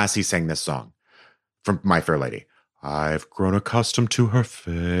 In a class, he sang this song from My Fair Lady. I've grown accustomed to her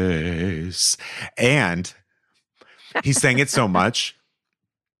face. And he sang it so much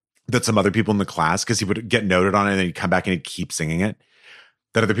that some other people in the class, because he would get noted on it and then he'd come back and he'd keep singing it,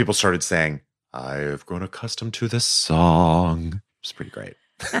 that other people started saying, I've grown accustomed to this song. It's pretty great.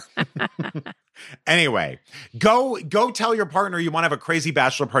 Anyway, go tell your partner you want to have a crazy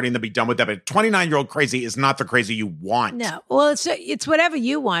bachelor party and then be done with that. But 29-year-old crazy is not the crazy you want. No. Well, it's whatever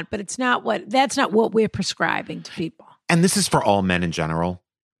you want, but that's not what we're prescribing to people. And this is for all men in general.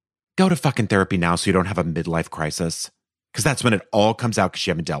 Go to fucking therapy now so you don't have a midlife crisis. Because that's when it all comes out because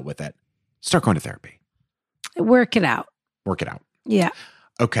you haven't dealt with it. Start going to therapy. Work it out. Work it out. Yeah.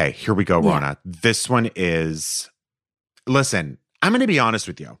 Okay, here we go, Rona. Yeah. This one is, listen, I'm going to be honest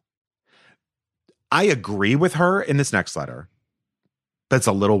with you. I agree with her in this next letter, but it's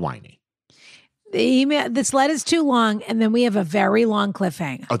a little whiny. This letter's too long, and then we have a very long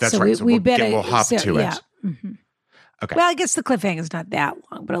cliffhanger. Oh, that's right. We'll hop to it. Mm-hmm. Okay. Well, I guess the cliffhanger's not that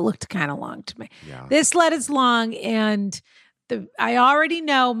long, but it looked kind of long to me. Yeah. This letter's long, and I already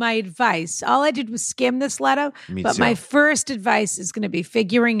know my advice. All I did was skim this letter, but my first advice is going to be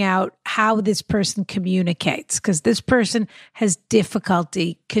figuring out how this person communicates, because this person has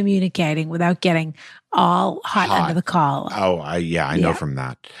difficulty communicating without getting all hot under the collar. Oh, I know from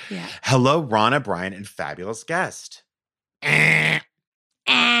that. Yeah. Hello, Rona, Brian, and fabulous guest.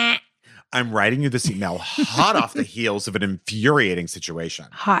 I'm writing you this email hot off the heels of an infuriating situation.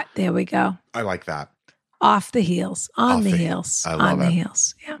 Hot. There we go. I like that. Off the heels. On the heels. I love on it. the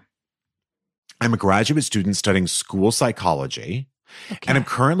heels. Yeah. I'm a graduate student studying school psychology, and I'm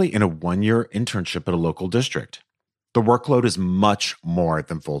currently in a 1-year internship at a local district. The workload is much more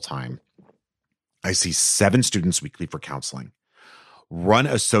than full-time. I see 7 students weekly for counseling, run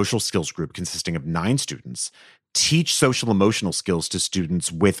a social skills group consisting of 9 students, teach social emotional skills to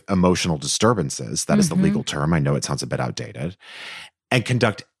students with emotional disturbances. That is the legal term. I know it sounds a bit outdated. And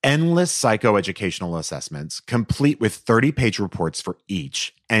conduct endless psychoeducational assessments, complete with 30-page reports for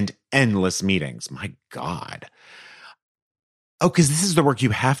each and endless meetings. My God. Oh, because this is the work you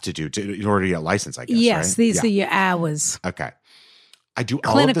have to do in order to get a license, I guess, yes, right? these are your hours. Okay. I do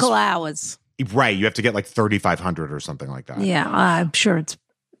all Clinical of this. hours. Right. You have to get like 3,500 or something like that. Yeah, I'm sure it's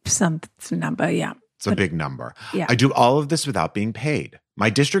some number, yeah. It's a big number. Yeah. I do all of this without being paid.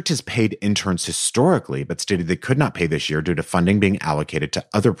 My district has paid interns historically, but stated they could not pay this year due to funding being allocated to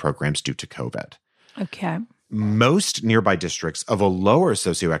other programs due to COVID. Okay. Most nearby districts of a lower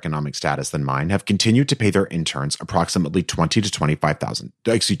socioeconomic status than mine have continued to pay their interns approximately $20,000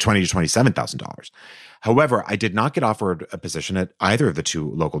 to $27,000. However, I did not get offered a position at either of the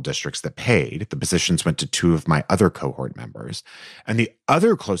 2 local districts that paid. The positions went to 2 of my other cohort members. And the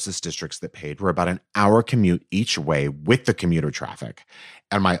other closest districts that paid were about an hour commute each way with the commuter traffic.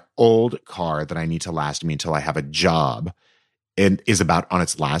 And my old car that I need to last me until I have a job and is about on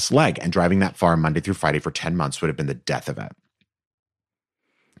its last leg. And driving that far Monday through Friday for 10 months would have been the death of it.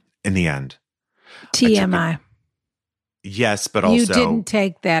 In the end. TMI. Yes, but also. You didn't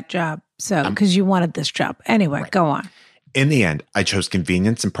take that job. So, because you wanted this job. Anyway, right. Go on. In the end, I chose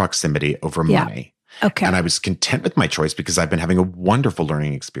convenience and proximity over money. Okay. And I was content with my choice because I've been having a wonderful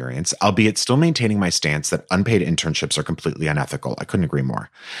learning experience, albeit still maintaining my stance that unpaid internships are completely unethical. I couldn't agree more.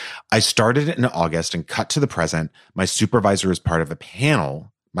 I started in August and cut to the present. My supervisor is part of a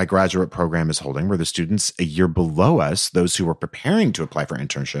panel my graduate program is holding where the students a year below us, those who are preparing to apply for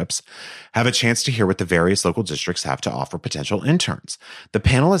internships, have a chance to hear what the various local districts have to offer potential interns. The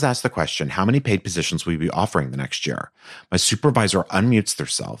panel has asked the question, how many paid positions will we be offering the next year? My supervisor unmutes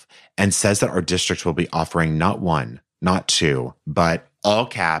herself and says that our district will be offering not 1, not 2, but all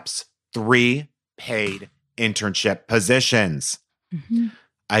caps, 3 paid internship positions. Mm-hmm.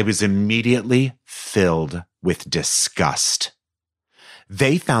 I was immediately filled with disgust.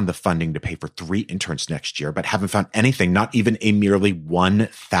 They found the funding to pay for 3 interns next year, but haven't found anything, not even a merely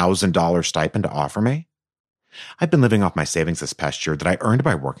 $1,000 stipend to offer me. I've been living off my savings this past year that I earned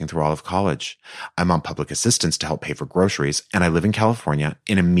by working through all of college. I'm on public assistance to help pay for groceries, and I live in California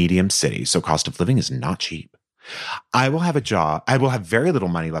in a medium city, so cost of living is not cheap. I will have a job. I will have very little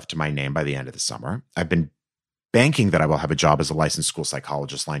money left to my name by the end of the summer. I've been banking that I will have a job as a licensed school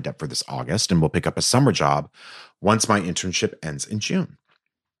psychologist lined up for this August, and will pick up a summer job once my internship ends in June.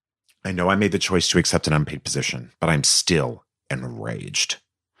 I know I made the choice to accept an unpaid position, but I'm still enraged.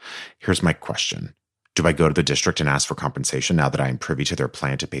 Here's my question. Do I go to the district and ask for compensation now that I am privy to their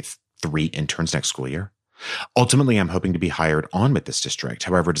plan to pay 3 interns next school year? Ultimately, I'm hoping to be hired on with this district.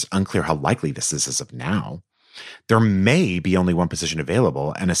 However, it is unclear how likely this is as of now. There may be only 1 position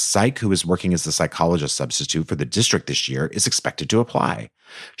available, and a psych who is working as the psychologist substitute for the district this year is expected to apply.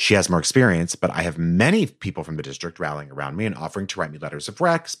 She has more experience, but I have many people from the district rallying around me and offering to write me letters of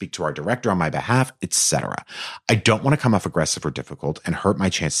rec, speak to our director on my behalf, etc. I don't want to come off aggressive or difficult and hurt my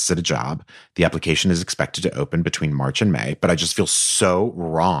chances at a job. The application is expected to open between March and May, but I just feel so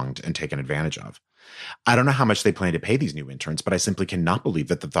wronged and taken advantage of. I don't know how much they plan to pay these new interns, but I simply cannot believe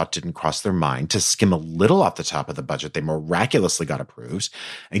that the thought didn't cross their mind to skim a little off the top of the budget they miraculously got approved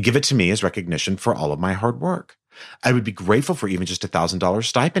and give it to me as recognition for all of my hard work. I would be grateful for even just $1,000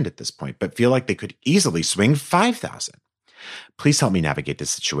 stipend at this point, but feel like they could easily swing $5,000. Please help me navigate this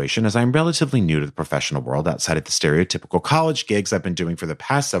situation as I'm relatively new to the professional world outside of the stereotypical college gigs I've been doing for the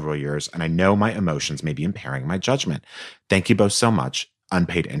past several years, and I know my emotions may be impairing my judgment. Thank you both so much.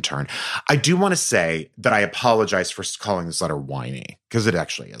 Unpaid intern. I do want to say that I apologize for calling this letter whiny, because it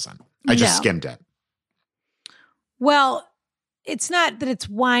actually isn't. I just skimmed it. Well, it's not that it's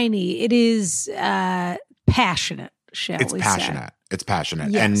whiny. It is passionate, shall we say. It's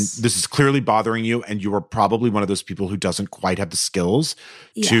passionate. Yes. And this is clearly bothering you, and you are probably one of those people who doesn't quite have the skills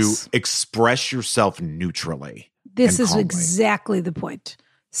to express yourself neutrally. This is exactly the point.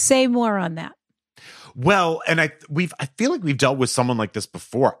 Say more on that. Well, and I feel like we've dealt with someone like this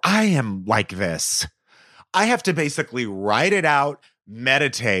before. I am like this. I have to basically write it out,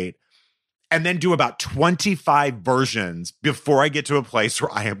 meditate, and then do about 25 versions before I get to a place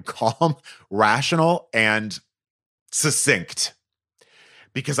where I am calm, rational, and succinct.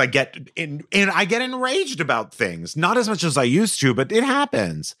 Because I get enraged about things, not as much as I used to, but it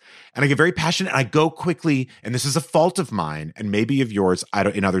happens. And I get very passionate and I go quickly. And this is a fault of mine and maybe of yours.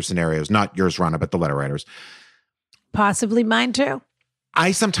 In other scenarios, not yours, Rana, but the letter writers. Possibly mine too.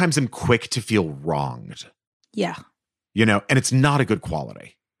 I sometimes am quick to feel wronged. Yeah. And it's not a good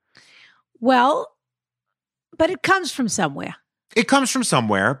quality. Well, But it comes from somewhere. It comes from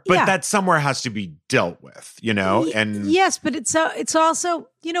somewhere, but Yeah. that somewhere has to be dealt with, and Yes, but it's also,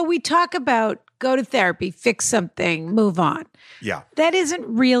 we talk about go to therapy, fix something, move on. yeah, That isn't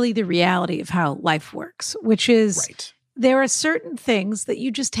really the reality of how life works, which is right. there are certain things that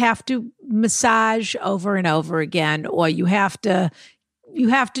you just have to massage over and over again, or you have to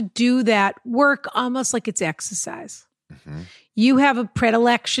do that work almost like it's exercise. Mhm. You have a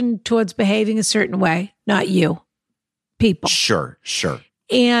predilection towards behaving a certain way, not you, people. Sure.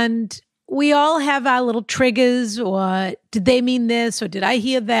 And we all have our little triggers, or did they mean this, or did I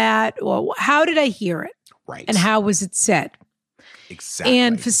hear that, or how did I hear it, Right. and how was it said? Exactly.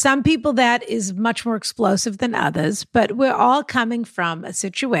 And for some people, that is much more explosive than others, but we're all coming from a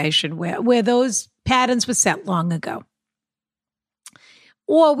situation where those patterns were set long ago.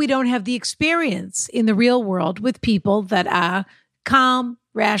 Or we don't have the experience in the real world with people that are calm,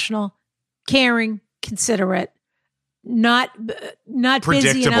 rational, caring, considerate, not busy enough.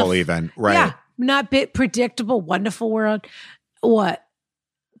 predictable even, right? Yeah, not predictable, wonderful world. What?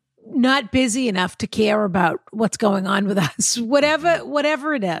 Not busy enough to care about what's going on with us,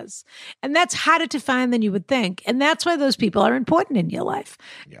 whatever it is. And that's harder to find than you would think. And that's why those people are important in your life.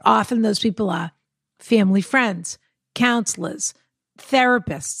 Yeah. Often those people are family friends, counselors,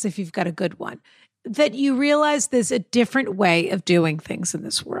 therapists, if you've got a good one, that you realize there's a different way of doing things in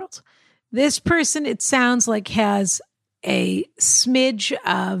this world. This person, it sounds like, has a smidge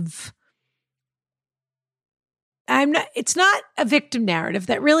of, it's not a victim narrative.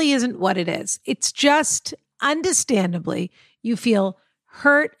 That really isn't what it is. It's just, understandably, you feel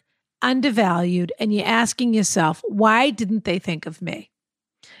hurt, undervalued, and you're asking yourself, why didn't they think of me?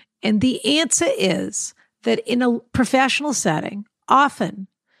 And the answer is that in a professional setting, often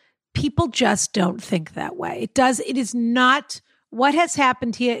people just don't think that way. It is not, what has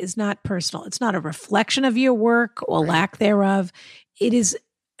happened here is not personal. It's not a reflection of your work or lack thereof. It is,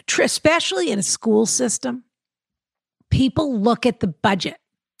 especially in a school system, people look at the budget.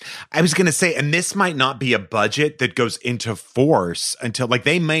 I was going to say, and this might not be a budget that goes into force until,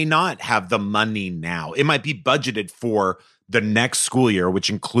 they may not have the money now. It might be budgeted for the next school year, which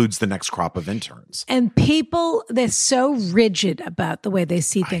includes the next crop of interns. And people, they're so rigid about the way they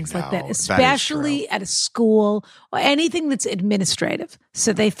see things like that, especially at a school or anything that's administrative.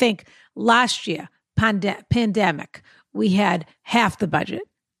 So they think last year, pandemic, we had half the budget.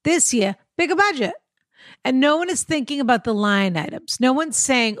 This year, bigger budget. And no one is thinking about the line items. No one's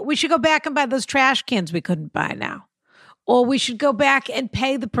saying, we should go back and buy those trash cans we couldn't buy now. Or we should go back and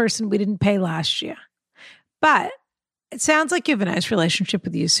pay the person we didn't pay last year. But it sounds like you have a nice relationship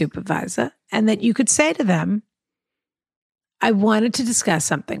with your supervisor, and that you could say to them, I wanted to discuss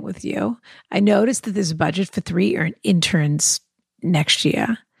something with you. I noticed that there's a budget for 3 interns next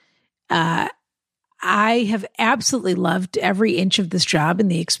year. I have absolutely loved every inch of this job and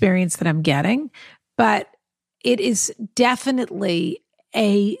the experience that I'm getting, but it is definitely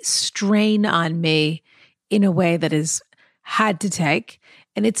a strain on me in a way that is hard to take.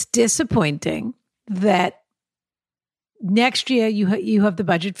 And it's disappointing that next year you have the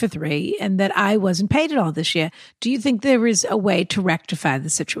budget for 3 and that I wasn't paid at all this year. Do you think there is a way to rectify the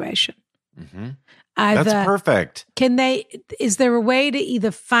situation? Mm-hmm. That's perfect. Is there a way to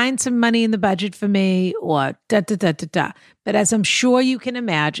either find some money in the budget for me or da-da-da-da-da? But as I'm sure you can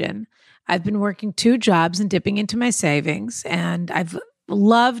imagine, I've been working 2 jobs and dipping into my savings, and I've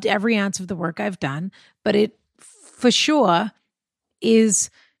loved every ounce of the work I've done, but it for sure is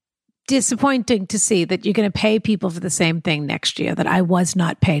disappointing to see that you're going to pay people for the same thing next year that I was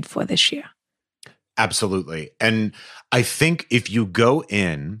not paid for this year. Absolutely. And I think if you go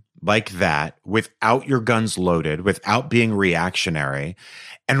in like that without your guns loaded, without being reactionary,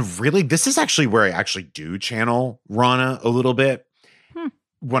 and really, this is actually where I actually do channel Rana a little bit.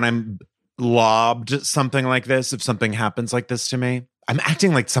 When I'm lobbed something like this, if something happens like this to me, I'm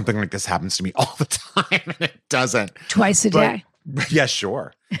acting like something like this happens to me all the time, and it doesn't. Twice a day. Yeah,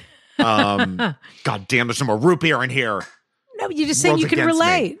 sure. God damn, there's no more root beer in here. No, you're just saying you can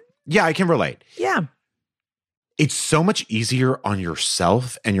relate. Yeah, I can relate. Yeah. It's so much easier on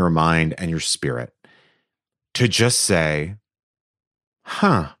yourself and your mind and your spirit to just say,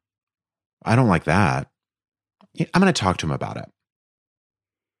 I don't like that. I'm going to talk to him about it.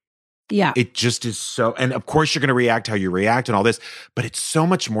 Yeah. It just is so, and of course you're going to react how you react and all this, but it's so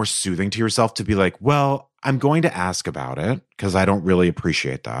much more soothing to yourself to be like, well, I'm going to ask about it because I don't really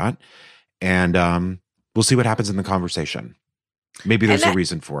appreciate that. And we'll see what happens in the conversation. Maybe there's a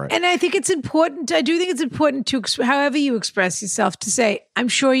reason for it. And I think it's important. I do think it's important to, however you express yourself, to say, I'm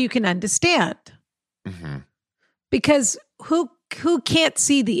sure you can understand. Mm-hmm. Because who who can't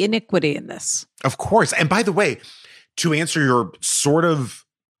see the iniquity in this? Of course. And by the way, to answer your sort of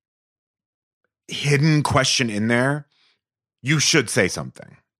hidden question in there, you should say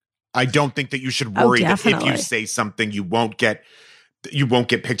something. I don't think that you should worry that if you say something, you won't get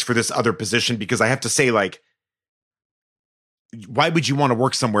picked for this other position, because I have to say, like, why would you want to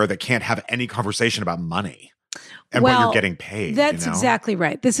work somewhere that can't have any conversation about money and what you're getting paid? That's exactly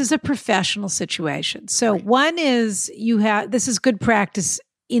right. This is a professional situation. So one is this is good practice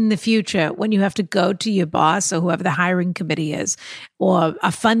in the future when you have to go to your boss or whoever the hiring committee is or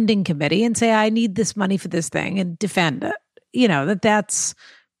a funding committee and say, I need this money for this thing, and defend it. You know, that's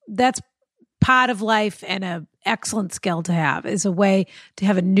part of life, and an excellent skill to have is a way to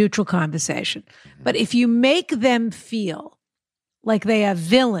have a neutral conversation. But if you make them feel like they are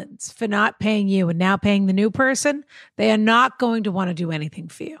villains for not paying you and now paying the new person, they are not going to want to do anything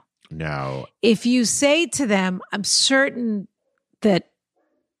for you. No. If you say to them, I'm certain that,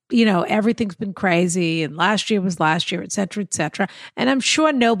 you know, everything's been crazy and last year was last year, et cetera, and I'm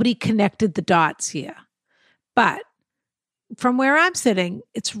sure nobody connected the dots here. But from where I'm sitting,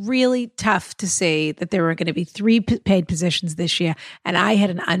 it's really tough to say that there were going to be 3 paid positions this year, and I had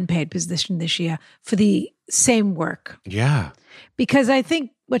an unpaid position this year for the same work. Yeah. Because I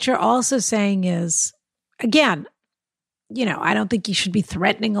think what you're also saying is, again, you know, I don't think you should be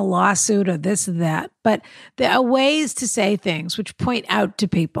threatening a lawsuit or this or that, but there are ways to say things which point out to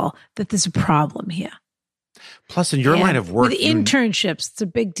people that there's a problem here. Plus, in your line of work, with internships, it's a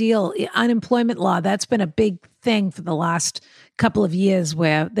big deal. Unemployment law, that's been a big thing for the last couple of years,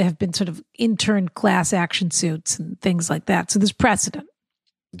 where there have been sort of intern class action suits and things like that. So there's precedent.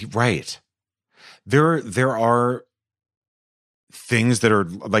 Right. There are things that are,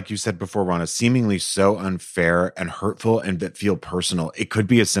 like you said before, Ronna, seemingly so unfair and hurtful and that feel personal. It could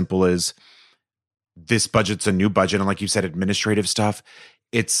be as simple as this budget's a new budget. And like you said, administrative stuff,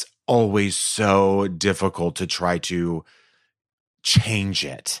 it's always so difficult to try to change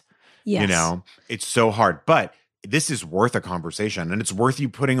it. Yes. You know, it's so hard, but this is worth a conversation, and it's worth you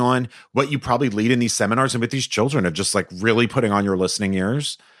putting on what you probably lead in these seminars and with these children, of just like really putting on your listening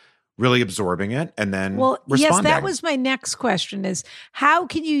ears, really absorbing it, and then responding. Yes, that was my next question, is how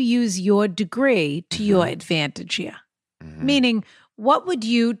can you use your degree to your advantage here? Mm-hmm. Meaning, what would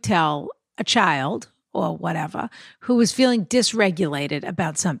you tell a child or whatever who is feeling dysregulated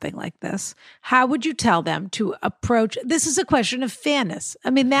about something like this? How would you tell them to approach? This is a question of fairness. I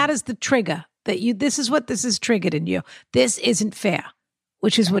mean, that is the trigger this is what this is triggered in you. This isn't fair,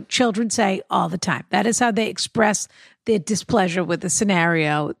 which is what children say all the time. That is how they express their displeasure with the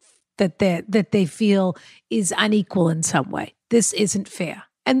scenario that they feel is unequal in some way. This isn't fair.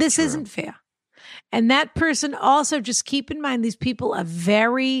 And this isn't fair. And that person also, just keep in mind, these people are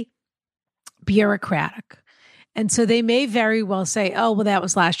very bureaucratic. And so they may very well say, oh, well, that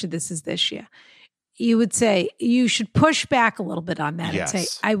was last year, this is this year. You would say, you should push back a little bit on that and say,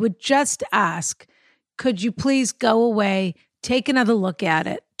 I would just ask, could you please go away, take another look at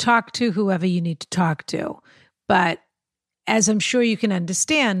it, talk to whoever you need to talk to. But as I'm sure you can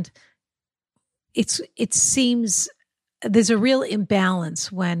understand, it seems there's a real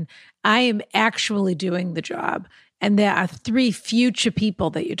imbalance when I am actually doing the job, and there are 3 future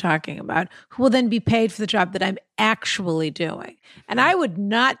people that you're talking about who will then be paid for the job that I'm actually doing. And I would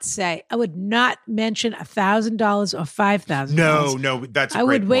not mention $1,000 or $5,000. No, that's a great I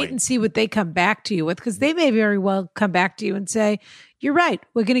would wait point. and see what they come back to you with, because they may very well come back to you and say, you're right,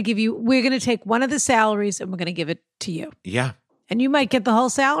 we're going to take one of the salaries and we're going to give it to you. Yeah. And you might get the whole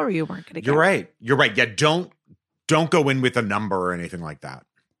salary you weren't going to get. You're right. Yeah, don't go in with a number or anything like that.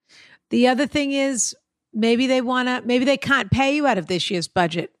 The other thing is, maybe they can't pay you out of this year's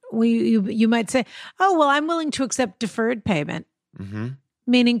budget. You might say, oh, well, I'm willing to accept deferred payment,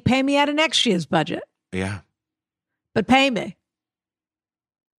 meaning pay me out of next year's budget. Yeah. But pay me.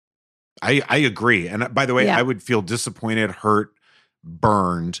 I agree. And by the way, I would feel disappointed, hurt,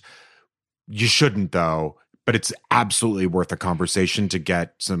 burned. You shouldn't, though. But it's absolutely worth a conversation to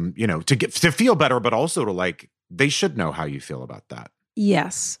get some, to feel better, but also to, like, they should know how you feel about that.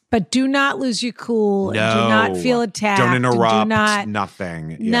 Yes, but do not lose your cool. No, and do not feel attacked. Don't interrupt.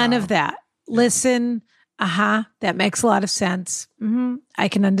 Nothing. None of that. Listen. That makes a lot of sense. I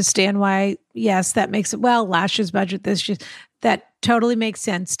can understand why. Yes, that makes it. Well, last year's budget, this year, that totally makes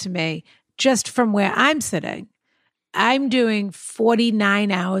sense to me. Just from where I'm sitting, I'm doing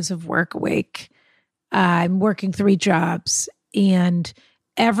 49 hours of work a week. I'm working 3 jobs, and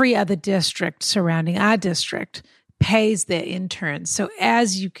every other district surrounding our district pays their interns. So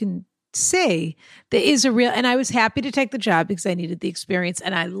as you can see, there is a real, and I was happy to take the job because I needed the experience,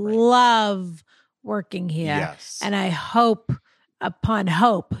 and I love working here. Yes. And I hope upon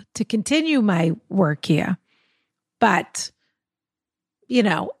hope to continue my work here. But,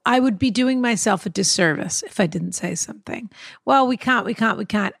 I would be doing myself a disservice if I didn't say something. Well, we can't.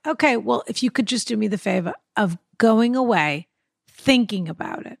 Okay, well, if you could just do me the favor of going away, thinking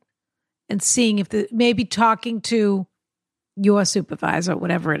about it, and seeing if maybe talking to your supervisor,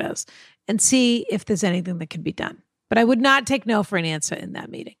 whatever it is, and see if there's anything that can be done. But I would not take no for an answer in that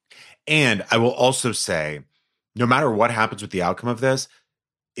meeting. And I will also say, no matter what happens with the outcome of this,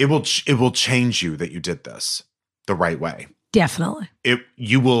 it will change you that you did this the right way. Definitely.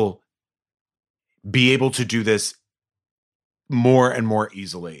 You will be able to do this more and more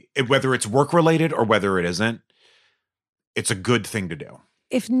easily. Whether it's work related or whether it isn't, it's a good thing to do.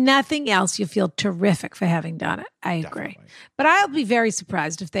 If nothing else, you feel terrific for having done it. I agree. Definitely. But I'll be very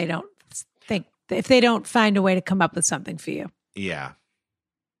surprised if they don't find a way to come up with something for you. Yeah.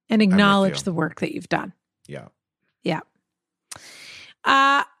 And acknowledge the work that you've done. Yeah. Yeah.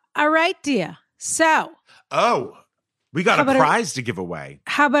 All right, dear. So. Oh, we got a prize to give away.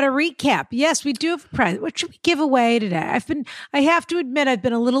 How about a recap? Yes, we do have a prize. What should we give away today? I have to admit, I've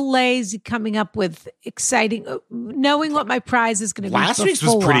been a little lazy coming up with exciting, knowing what my prize is going to be. Last week's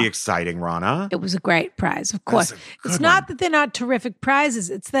was pretty exciting, Rana. It was a great prize, of course. It's not that they're not terrific prizes.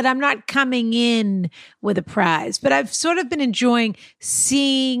 It's that I'm not coming in with a prize, but I've sort of been enjoying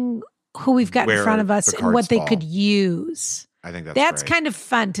seeing who we've got in front of us and what they could use. I think that's great. Kind of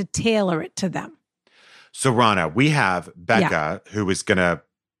fun to tailor it to them. So, Rana, we have Becca, who is going to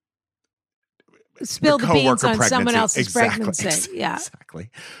spill the beans on someone else's pregnancy. Exactly.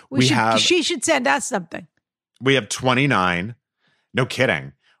 She should send us something. We have 29. No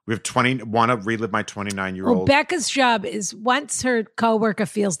kidding. We have 20. Want to relive my 29-year-old? Well, Becca's job is once her coworker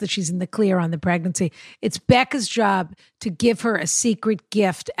feels that she's in the clear on the pregnancy, it's Becca's job to give her a secret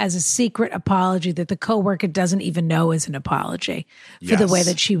gift as a secret apology that the coworker doesn't even know is an apology for the way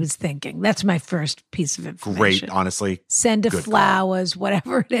that she was thinking. That's my first piece of information. Great, honestly. Send her flowers,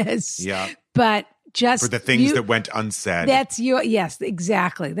 whatever it is. Yeah. But just for the things that went unsaid. That's yes,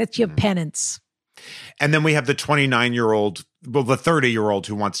 exactly. That's your penance. And then we have the 29-year-old, well, the 30-year-old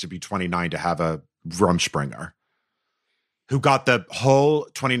who wants to be 29 to have a Rumspringa, who got the whole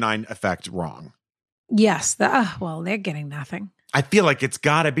 29 effect wrong. Yes. Well, they're getting nothing. I feel like it's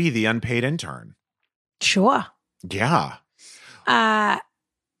got to be the unpaid intern. Sure. Yeah.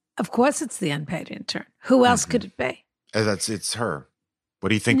 Of course it's the unpaid intern. Who else could it be? It's her. What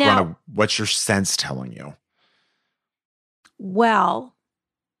do you think, Rana? What's your sense telling you? Well,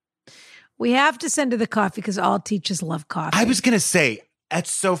 we have to send her the coffee because all teachers love coffee. I was going to say,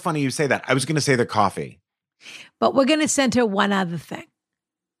 that's so funny you say that. I was going to say the coffee. But we're going to send her one other thing.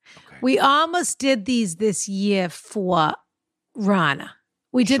 Okay. We almost did these this year for Rana.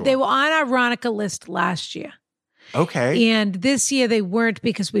 We did. Sure. They were on our Ronica list last year. Okay. And this year they weren't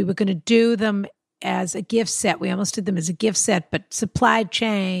because we were going to do them as a gift set. We almost did them as a gift set, but supply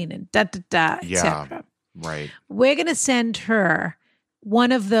chain and et cetera. Right. We're going to send her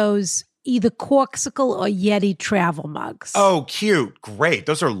one of those either Corksicle or Yeti travel mugs. Oh, cute. Great.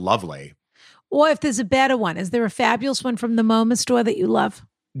 Those are lovely. Or if there's a better one, is there a fabulous one from the MoMA store that you love?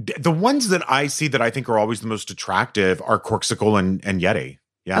 The ones that I see that I think are always the most attractive are Corksicle and Yeti.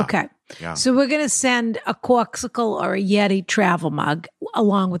 Yeah. Okay. Yeah. So we're going to send a Corksicle or a Yeti travel mug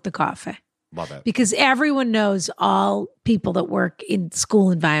along with the coffee. Love it. Because everyone knows all people that work in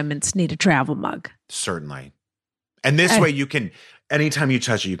school environments need a travel mug. Certainly. And this way you can, anytime you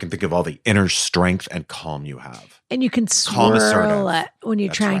touch it, you can think of all the inner strength and calm you have. And you can swirl it when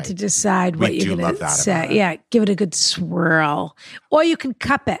you're trying to decide what you're going to say. Yeah, give it a good swirl. Or you can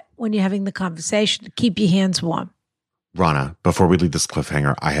cup it when you're having the conversation to keep your hands warm. Rana, before we leave this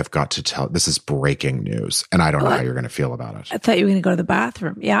cliffhanger, I have got to tell, this is breaking news, and I don't know how you're going to feel about it. I thought you were going to go to the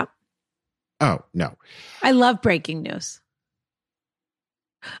bathroom. Yeah. Oh, no. I love breaking news.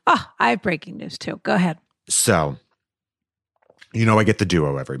 Oh, I have breaking news too. Go ahead. So, I get the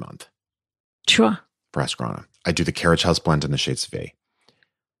duo every month. Sure. For Ask Rana. I do the Carriage House blend and the Shades of V.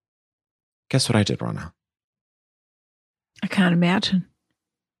 Guess what I did, Rana? I can't imagine.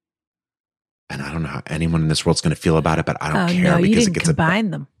 And I don't know how anyone in this world's going to feel about it, but I don't care. No, because you didn't it gets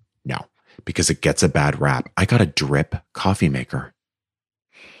combine them. No, because it gets a bad rap. I got a drip coffee maker.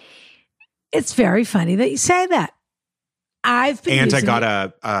 It's very funny that you say that. I got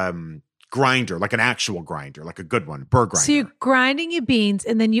a grinder, like an actual grinder, like a good one, burr grinder. So you're grinding your beans,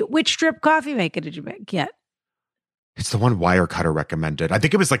 and then which drip coffee maker did you get? It's the one Wirecutter recommended. I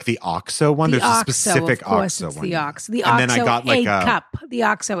think it was like the OXO one. There's a specific OXO one. The OXO. The OXO 8 cup. The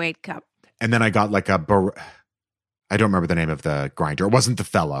OXO 8 cup. And then I got like I don't remember the name of the grinder. It wasn't the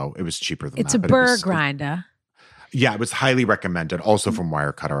Fellow. It was cheaper than that. It's a burr grinder. Yeah, it was highly recommended. Also from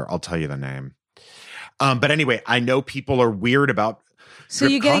Wirecutter. I'll tell you the name. But anyway, I know people are weird about So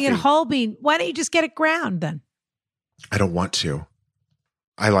drip you're getting it coffee. whole bean. Why don't you just get it ground then? I don't want to.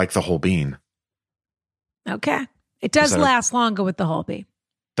 I like the whole bean. Okay. It does last longer with the whole bean.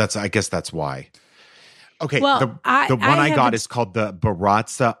 I guess that's why. Okay, Well, the one I got is called the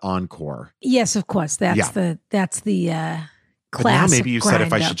Baratza Encore. Yes, of course. That's the classic. But now maybe you said if I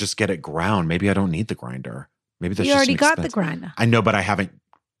grinder. should just get it ground, maybe I don't need the grinder. Maybe that's You just already an got the expense. grinder. I know, but I haven't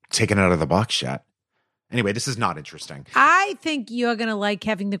taken it out of the box yet. Anyway, this is not interesting. I think you're going to like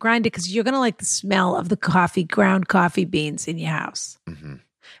having the grinder because you're going to like the smell of the ground coffee beans in your house. Mm-hmm.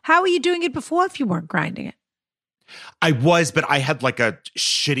 How were you doing it before if you weren't grinding it? I was, but I had like a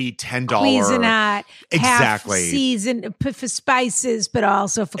shitty $10. Cuisinart, Exactly. half season for spices, but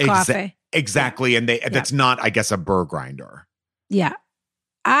also for coffee. Exactly. And that's not, I guess, a burr grinder. Yeah.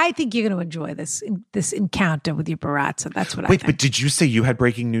 I think you're going to enjoy this encounter with your Baratza. That's what I think. Wait, but did you say you had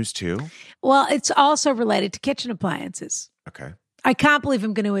breaking news too? Well, it's also related to kitchen appliances. Okay. I can't believe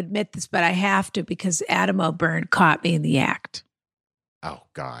I'm going to admit this, but I have to because Adam O'Byrne caught me in the act. Oh,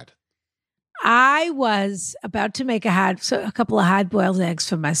 God. I was about to make a couple of hard-boiled eggs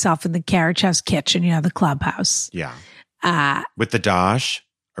for myself in the Carriage House kitchen, the clubhouse. Yeah. With the Dash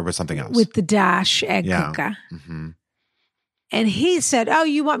or with something else? With the Dash egg cooker. Mm-hmm. And he said, "Oh,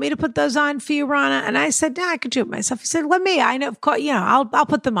 you want me to put those on for you, Rana?" And I said, "No, I could do it myself." He said, I know, of course, I'll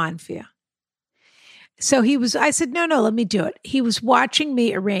put them on for you. So I said, no, let me do it. He was watching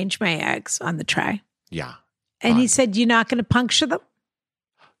me arrange my eggs on the tray. Yeah. And he said, "You're not going to puncture them?"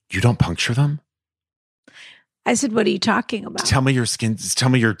 You don't puncture them? I said, "What are you talking about?" Tell me your skin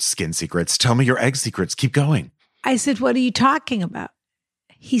secrets. Tell me your egg secrets. Keep going. I said, "What are you talking about?"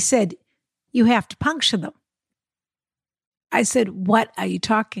 He said, "You have to puncture them." I said, "What are you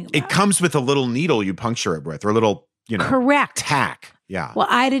talking about?" It comes with a little needle you puncture it with, or a little, correct tack. Yeah. Well,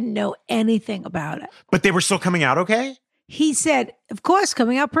 I didn't know anything about it. But they were still coming out okay? He said, "Of course,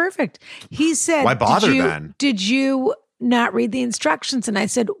 coming out perfect." He said, "Why bother then?" Did you not read the instructions? And I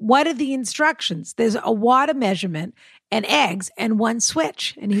said, "What are the instructions?" "There's a water measurement and eggs and one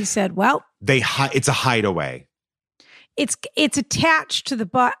switch." And he said, "Well, it's a hideaway. It's attached to the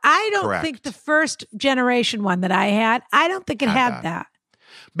bottom." I don't Correct. think the first generation one that I had, I don't think it had that.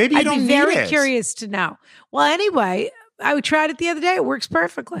 Maybe you don't I'd be need very it. curious to know. Well, anyway, I tried it the other day. It works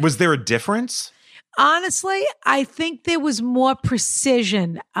perfectly. Was there a difference? Honestly, I think there was more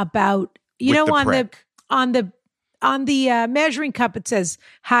precision about, With the on prick. the measuring cup, it says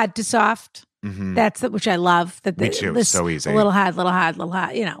hard to soft. Mm-hmm. That's which I love. Me too. So easy. A little hard,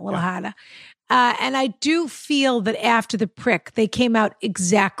 harder. And I do feel that after the prick, they came out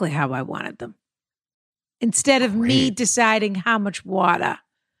exactly how I wanted them. Instead of me Great. deciding how much water,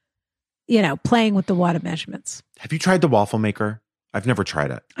 playing with the water measurements. Have you tried the waffle maker? I've never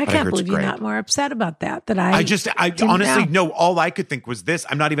tried it. I but can't heard it's believe you're great. not more upset about that. I honestly, know. no, all I could think was this.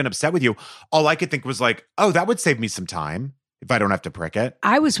 I'm not even upset with you. All I could think was like, oh, that would save me some time if I don't have to prick it.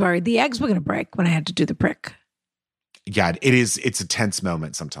 I was worried the eggs were going to break when I had to do the prick. Yeah, it is. It's a tense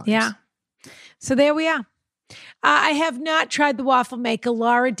moment sometimes. Yeah. So there we are. I have not tried the waffle maker.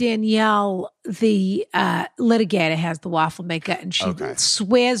 Laura Danielle, the litigator, has the waffle maker, and she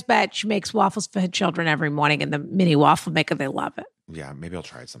swears by it. She makes waffles for her children every morning in the mini waffle maker. They love it. Yeah, maybe I'll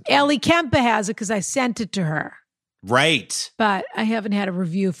try it sometime. Ellie Kemper has it because I sent it to her. Right. But I haven't had a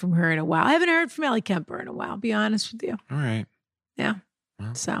review from her in a while. I haven't heard from Ellie Kemper in a while, be honest with you. All right. Yeah.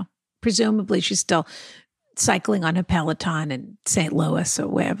 Well. So presumably she's still cycling on her Peloton in St. Louis or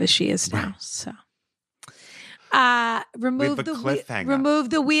wherever she is now. Right. So remove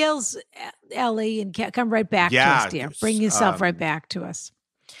the wheels, Ellie, and come right back to us, dear. Bring yourself right back to us.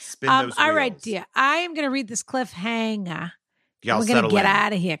 Spin those all right, wheels. dear. I am going to read this cliffhanger. Yeah, we're going to get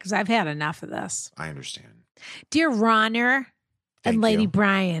out of here because I've had enough of this. I understand. Dear Ronner and Lady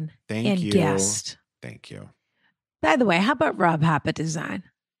Brian and guest. Thank you. By the way, how about Rob Hopper Design?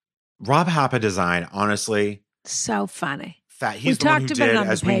 Rob Hopper Design, honestly. So funny. He's the one who did,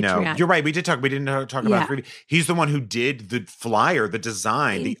 as we know. You're right. We did talk. We didn't talk about 3D. He's the one who did the flyer, the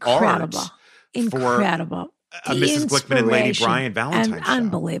design, the art. Incredible. For Mrs. Glickman and Lady Brian Valentine's show.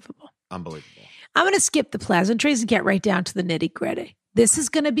 Unbelievable. Unbelievable. I'm going to skip the pleasantries and get right down to the nitty gritty. This is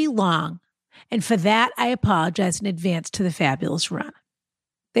going to be long. And for that, I apologize in advance to the fabulous Run.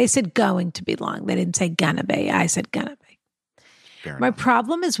 They said going to be long. They didn't say gonna be. I said gonna be. My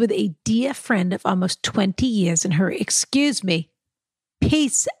problem is with a dear friend of almost 20 years and her, excuse me,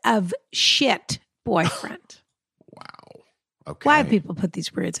 piece of shit boyfriend. Wow. Okay. Why do people put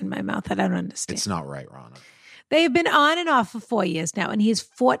these words in my mouth? I don't understand. It's not right, Rana. They have been on and off for 4 years now, and he is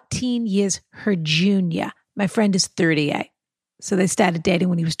 14 years her junior. My friend is 38. So they started dating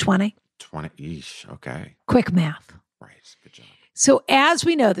when he was 20. 20. Eesh. Okay. Quick math. Right. Good job. So as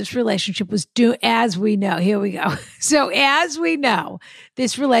we know, this relationship was doomed. As we know, here we go. So as we know,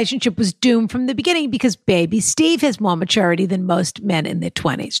 this relationship was doomed from the beginning because baby Steve has more maturity than most men in their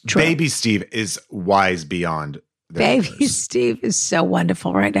 20s. True. Baby Steve is wise beyond Baby years. Steve is so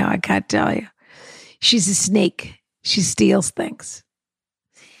wonderful right now. I can't tell you. She's a snake. She steals things.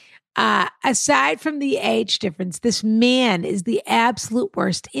 Aside from the age difference, this man is the absolute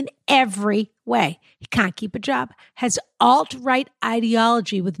worst in every way. He can't keep a job, has alt-right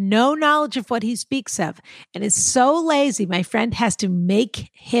ideology with no knowledge of what he speaks of, and is so lazy, my friend has to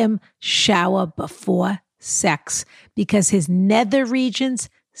make him shower before sex because his nether regions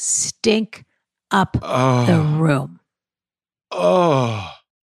stink up the room. Oh.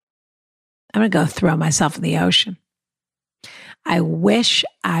 I'm going to go throw myself in the ocean. I wish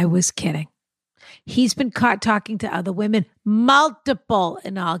I was kidding. He's been caught talking to other women multiple,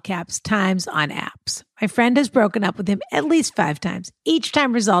 in all caps, times on apps. My friend has broken up with him at least 5 times, each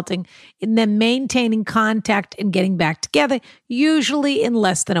time resulting in them maintaining contact and getting back together, usually in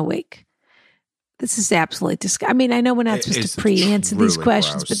less than a week. This is absolutely disgusting. I mean, I know we're not supposed to pre-answer these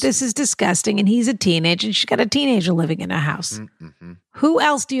questions, but this is disgusting. And he's a teenager, and she's got a teenager living in her house. Mm-hmm. Who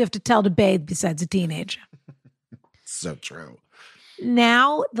else do you have to tell to bathe besides a teenager? So true.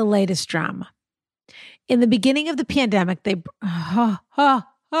 Now, the latest drama. In the beginning of the pandemic, they... Oh my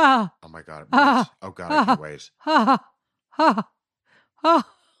God. I can't wait.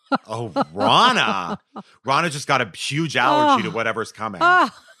 Oh, Rana. Rana just got a huge allergy to whatever's coming.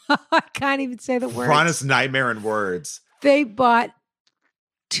 I can't even say the words. Rana's nightmare in words. They bought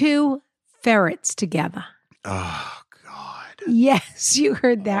 2 ferrets together. Oh, God. Yes, you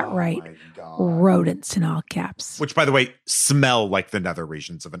heard that right. My God. Rodents in all caps. Which, by the way, smell like the nether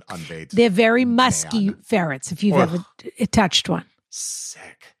regions of an unbathed They're very musky man. ferrets, if you've ever touched one.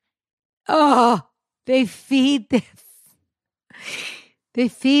 Sick. Oh, they feed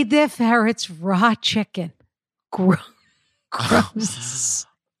their ferrets raw chicken. Gross.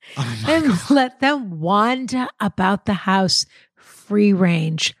 And God. let them wander about the house free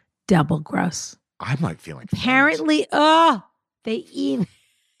range. Double gross. I'm like feeling Apparently, they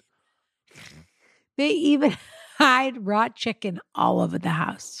even hide raw chicken all over the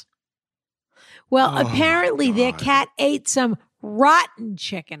house. Well, apparently their cat ate some rotten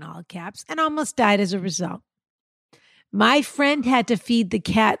chicken, all caps, and almost died as a result. My friend had to feed the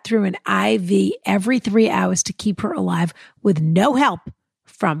cat through an IV every 3 hours to keep her alive with no help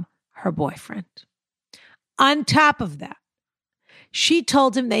from her boyfriend. On top of that, she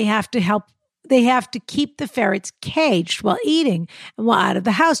told him they have to keep the ferrets caged while eating and while out of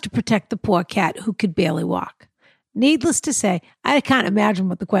the house to protect the poor cat who could barely walk. Needless to say, I can't imagine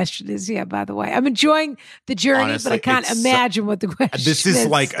what the question is here, by the way. I'm enjoying the journey, honestly, but I can't imagine what the question is. This is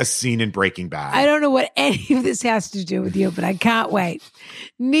like a scene in Breaking Bad. I don't know what any of this has to do with you, but I can't wait.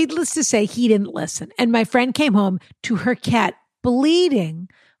 Needless to say, he didn't listen. And my friend came home to her cat bleeding.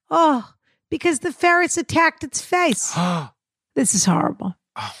 Oh, because the ferrets attacked its face. This is horrible.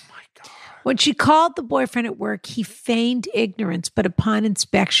 Oh, my God. When she called the boyfriend at work, he feigned ignorance, but upon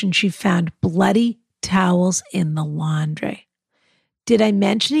inspection, she found bloody towels in the laundry. Did I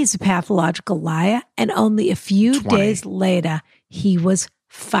mention he's a pathological liar? And only a few days later, he was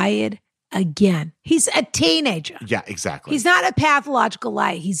fired again. He's a teenager. Yeah, exactly. He's not a pathological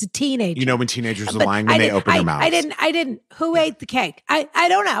liar. He's a teenager. You know when teenagers are lying when they open their mouths. I didn't. Who ate the cake? I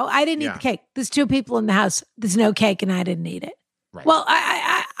don't know. I didn't eat the cake. There's 2 people in the house. There's no cake and I didn't eat it. Right. Well,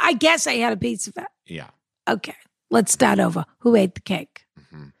 I guess I had a piece of it. Yeah. Okay. Let's start over. Who ate the cake?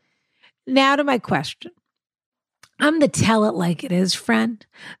 Mm-hmm. Now to my question. I'm the tell it like it is friend,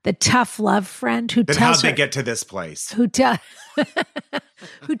 the tough love friend who then tells how'd they get to this place? Who tells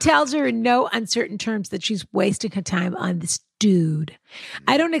her in no uncertain terms that she's wasting her time on this dude.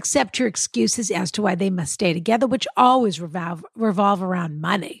 I don't accept her excuses as to why they must stay together, which always revolve around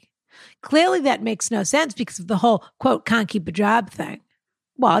money. Clearly that makes no sense because of the whole, quote, can't keep a job thing.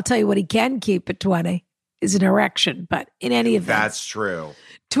 Well, I'll tell you what he can keep at 20 is an erection, but in any event. That's true.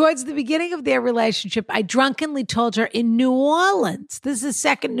 Towards the beginning of their relationship, I drunkenly told her in New Orleans, this is the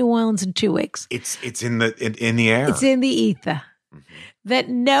second New Orleans in 2 weeks. It's in the air. It's in the ether. Mm-hmm. That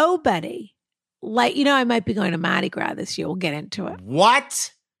nobody, I might be going to Mardi Gras this year. We'll get into it.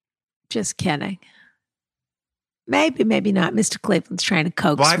 What? Just kidding. Maybe, maybe not. Mr. Cleveland's trying to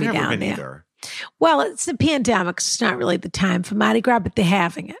coax me down there. I've never been either. Well, it's the pandemic, so it's not really the time for Mardi Gras, but they're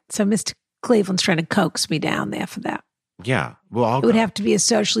having it. So Mr. Cleveland's trying to coax me down there for that. Yeah. Well, it would have to be a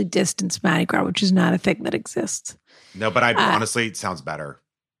socially distanced Mardi Gras, which is not a thing that exists. No, but honestly, it sounds better.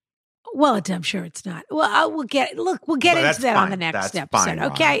 Well, I'm sure it's not. Well, we'll get into that on the next episode. Fine,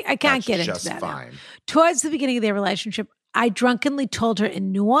 okay, I can't get into that. Fine. Towards the beginning of their relationship, I drunkenly told her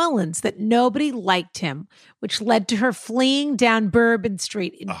in New Orleans that nobody liked him, which led to her fleeing down Bourbon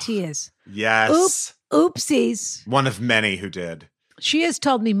Street in tears. Yes. Oopsies. One of many who did. She has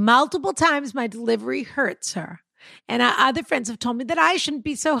told me multiple times my delivery hurts her. And our other friends have told me that I shouldn't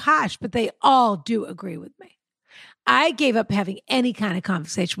be so harsh, but they all do agree with me. I gave up having any kind of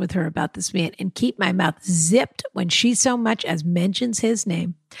conversation with her about this man and keep my mouth zipped when she so much as mentions his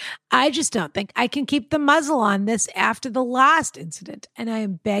name. I just don't think I can keep the muzzle on this after the last incident, and I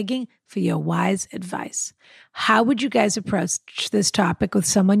am begging for your wise advice. How would you guys approach this topic with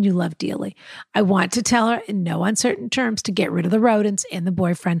someone you love dearly? I want to tell her in no uncertain terms to get rid of the rodents and the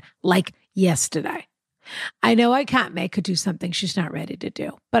boyfriend like yesterday. I know I can't make her do something she's not ready to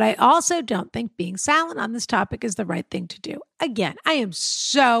do, but I also don't think being silent on this topic is the right thing to do. Again, I am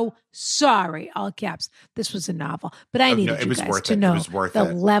so sorry, all caps. This was a novel, but I needed you guys to know the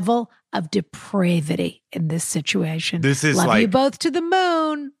level of depravity in this situation. This is love you both to the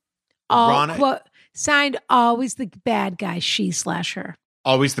moon. All quote, signed, always the bad guy, she/her.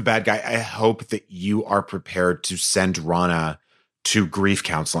 Always the bad guy. I hope that you are prepared to send Rana to grief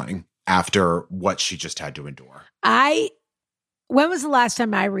counseling after what she just had to endure. When was the last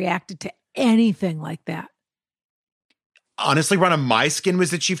time I reacted to anything like that? Honestly, Rana, my skin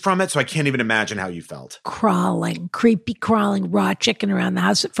was itchy from it, so I can't even imagine how you felt. Creepy crawling, raw chicken around the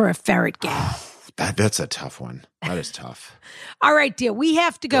house for a ferret game. That's a tough one. That is tough. All right, dear, we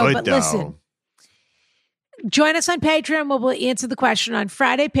have to go, but listen. Join us on Patreon where we'll answer the question on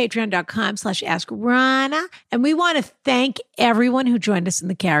Friday, patreon.com/AskRana. And we want to thank everyone who joined us in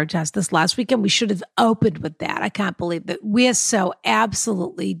the carriage house this last weekend. We should have opened with that. I can't believe that we're so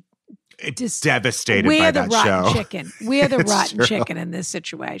absolutely devastated by that show. We're the rotten chicken in this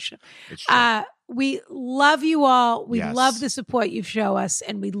situation. We love you all. We love the support you show us,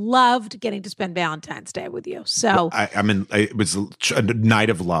 and we loved getting to spend Valentine's Day with you. So it was a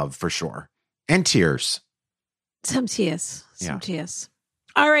night of love for sure. And tears. Some tears.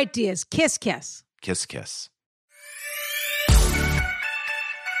 All right, dears. Kiss. Kiss.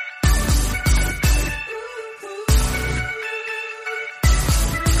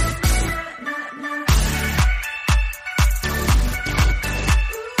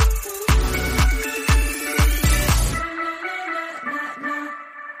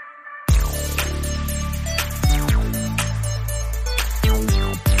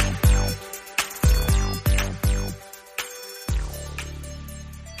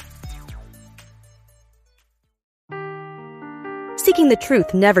 Seeking the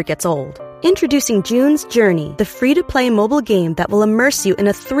truth never gets old. Introducing June's Journey, the free-to-play mobile game that will immerse you in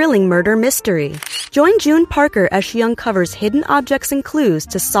a thrilling murder mystery. Join June Parker as she uncovers hidden objects and clues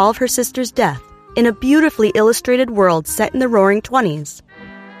to solve her sister's death in a beautifully illustrated world set in the Roaring '20s.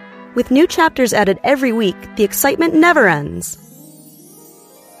 With new chapters added every week, the excitement never ends.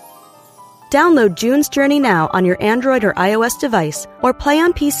 Download June's Journey now on your Android or iOS device or play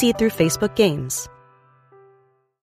on PC through Facebook Games.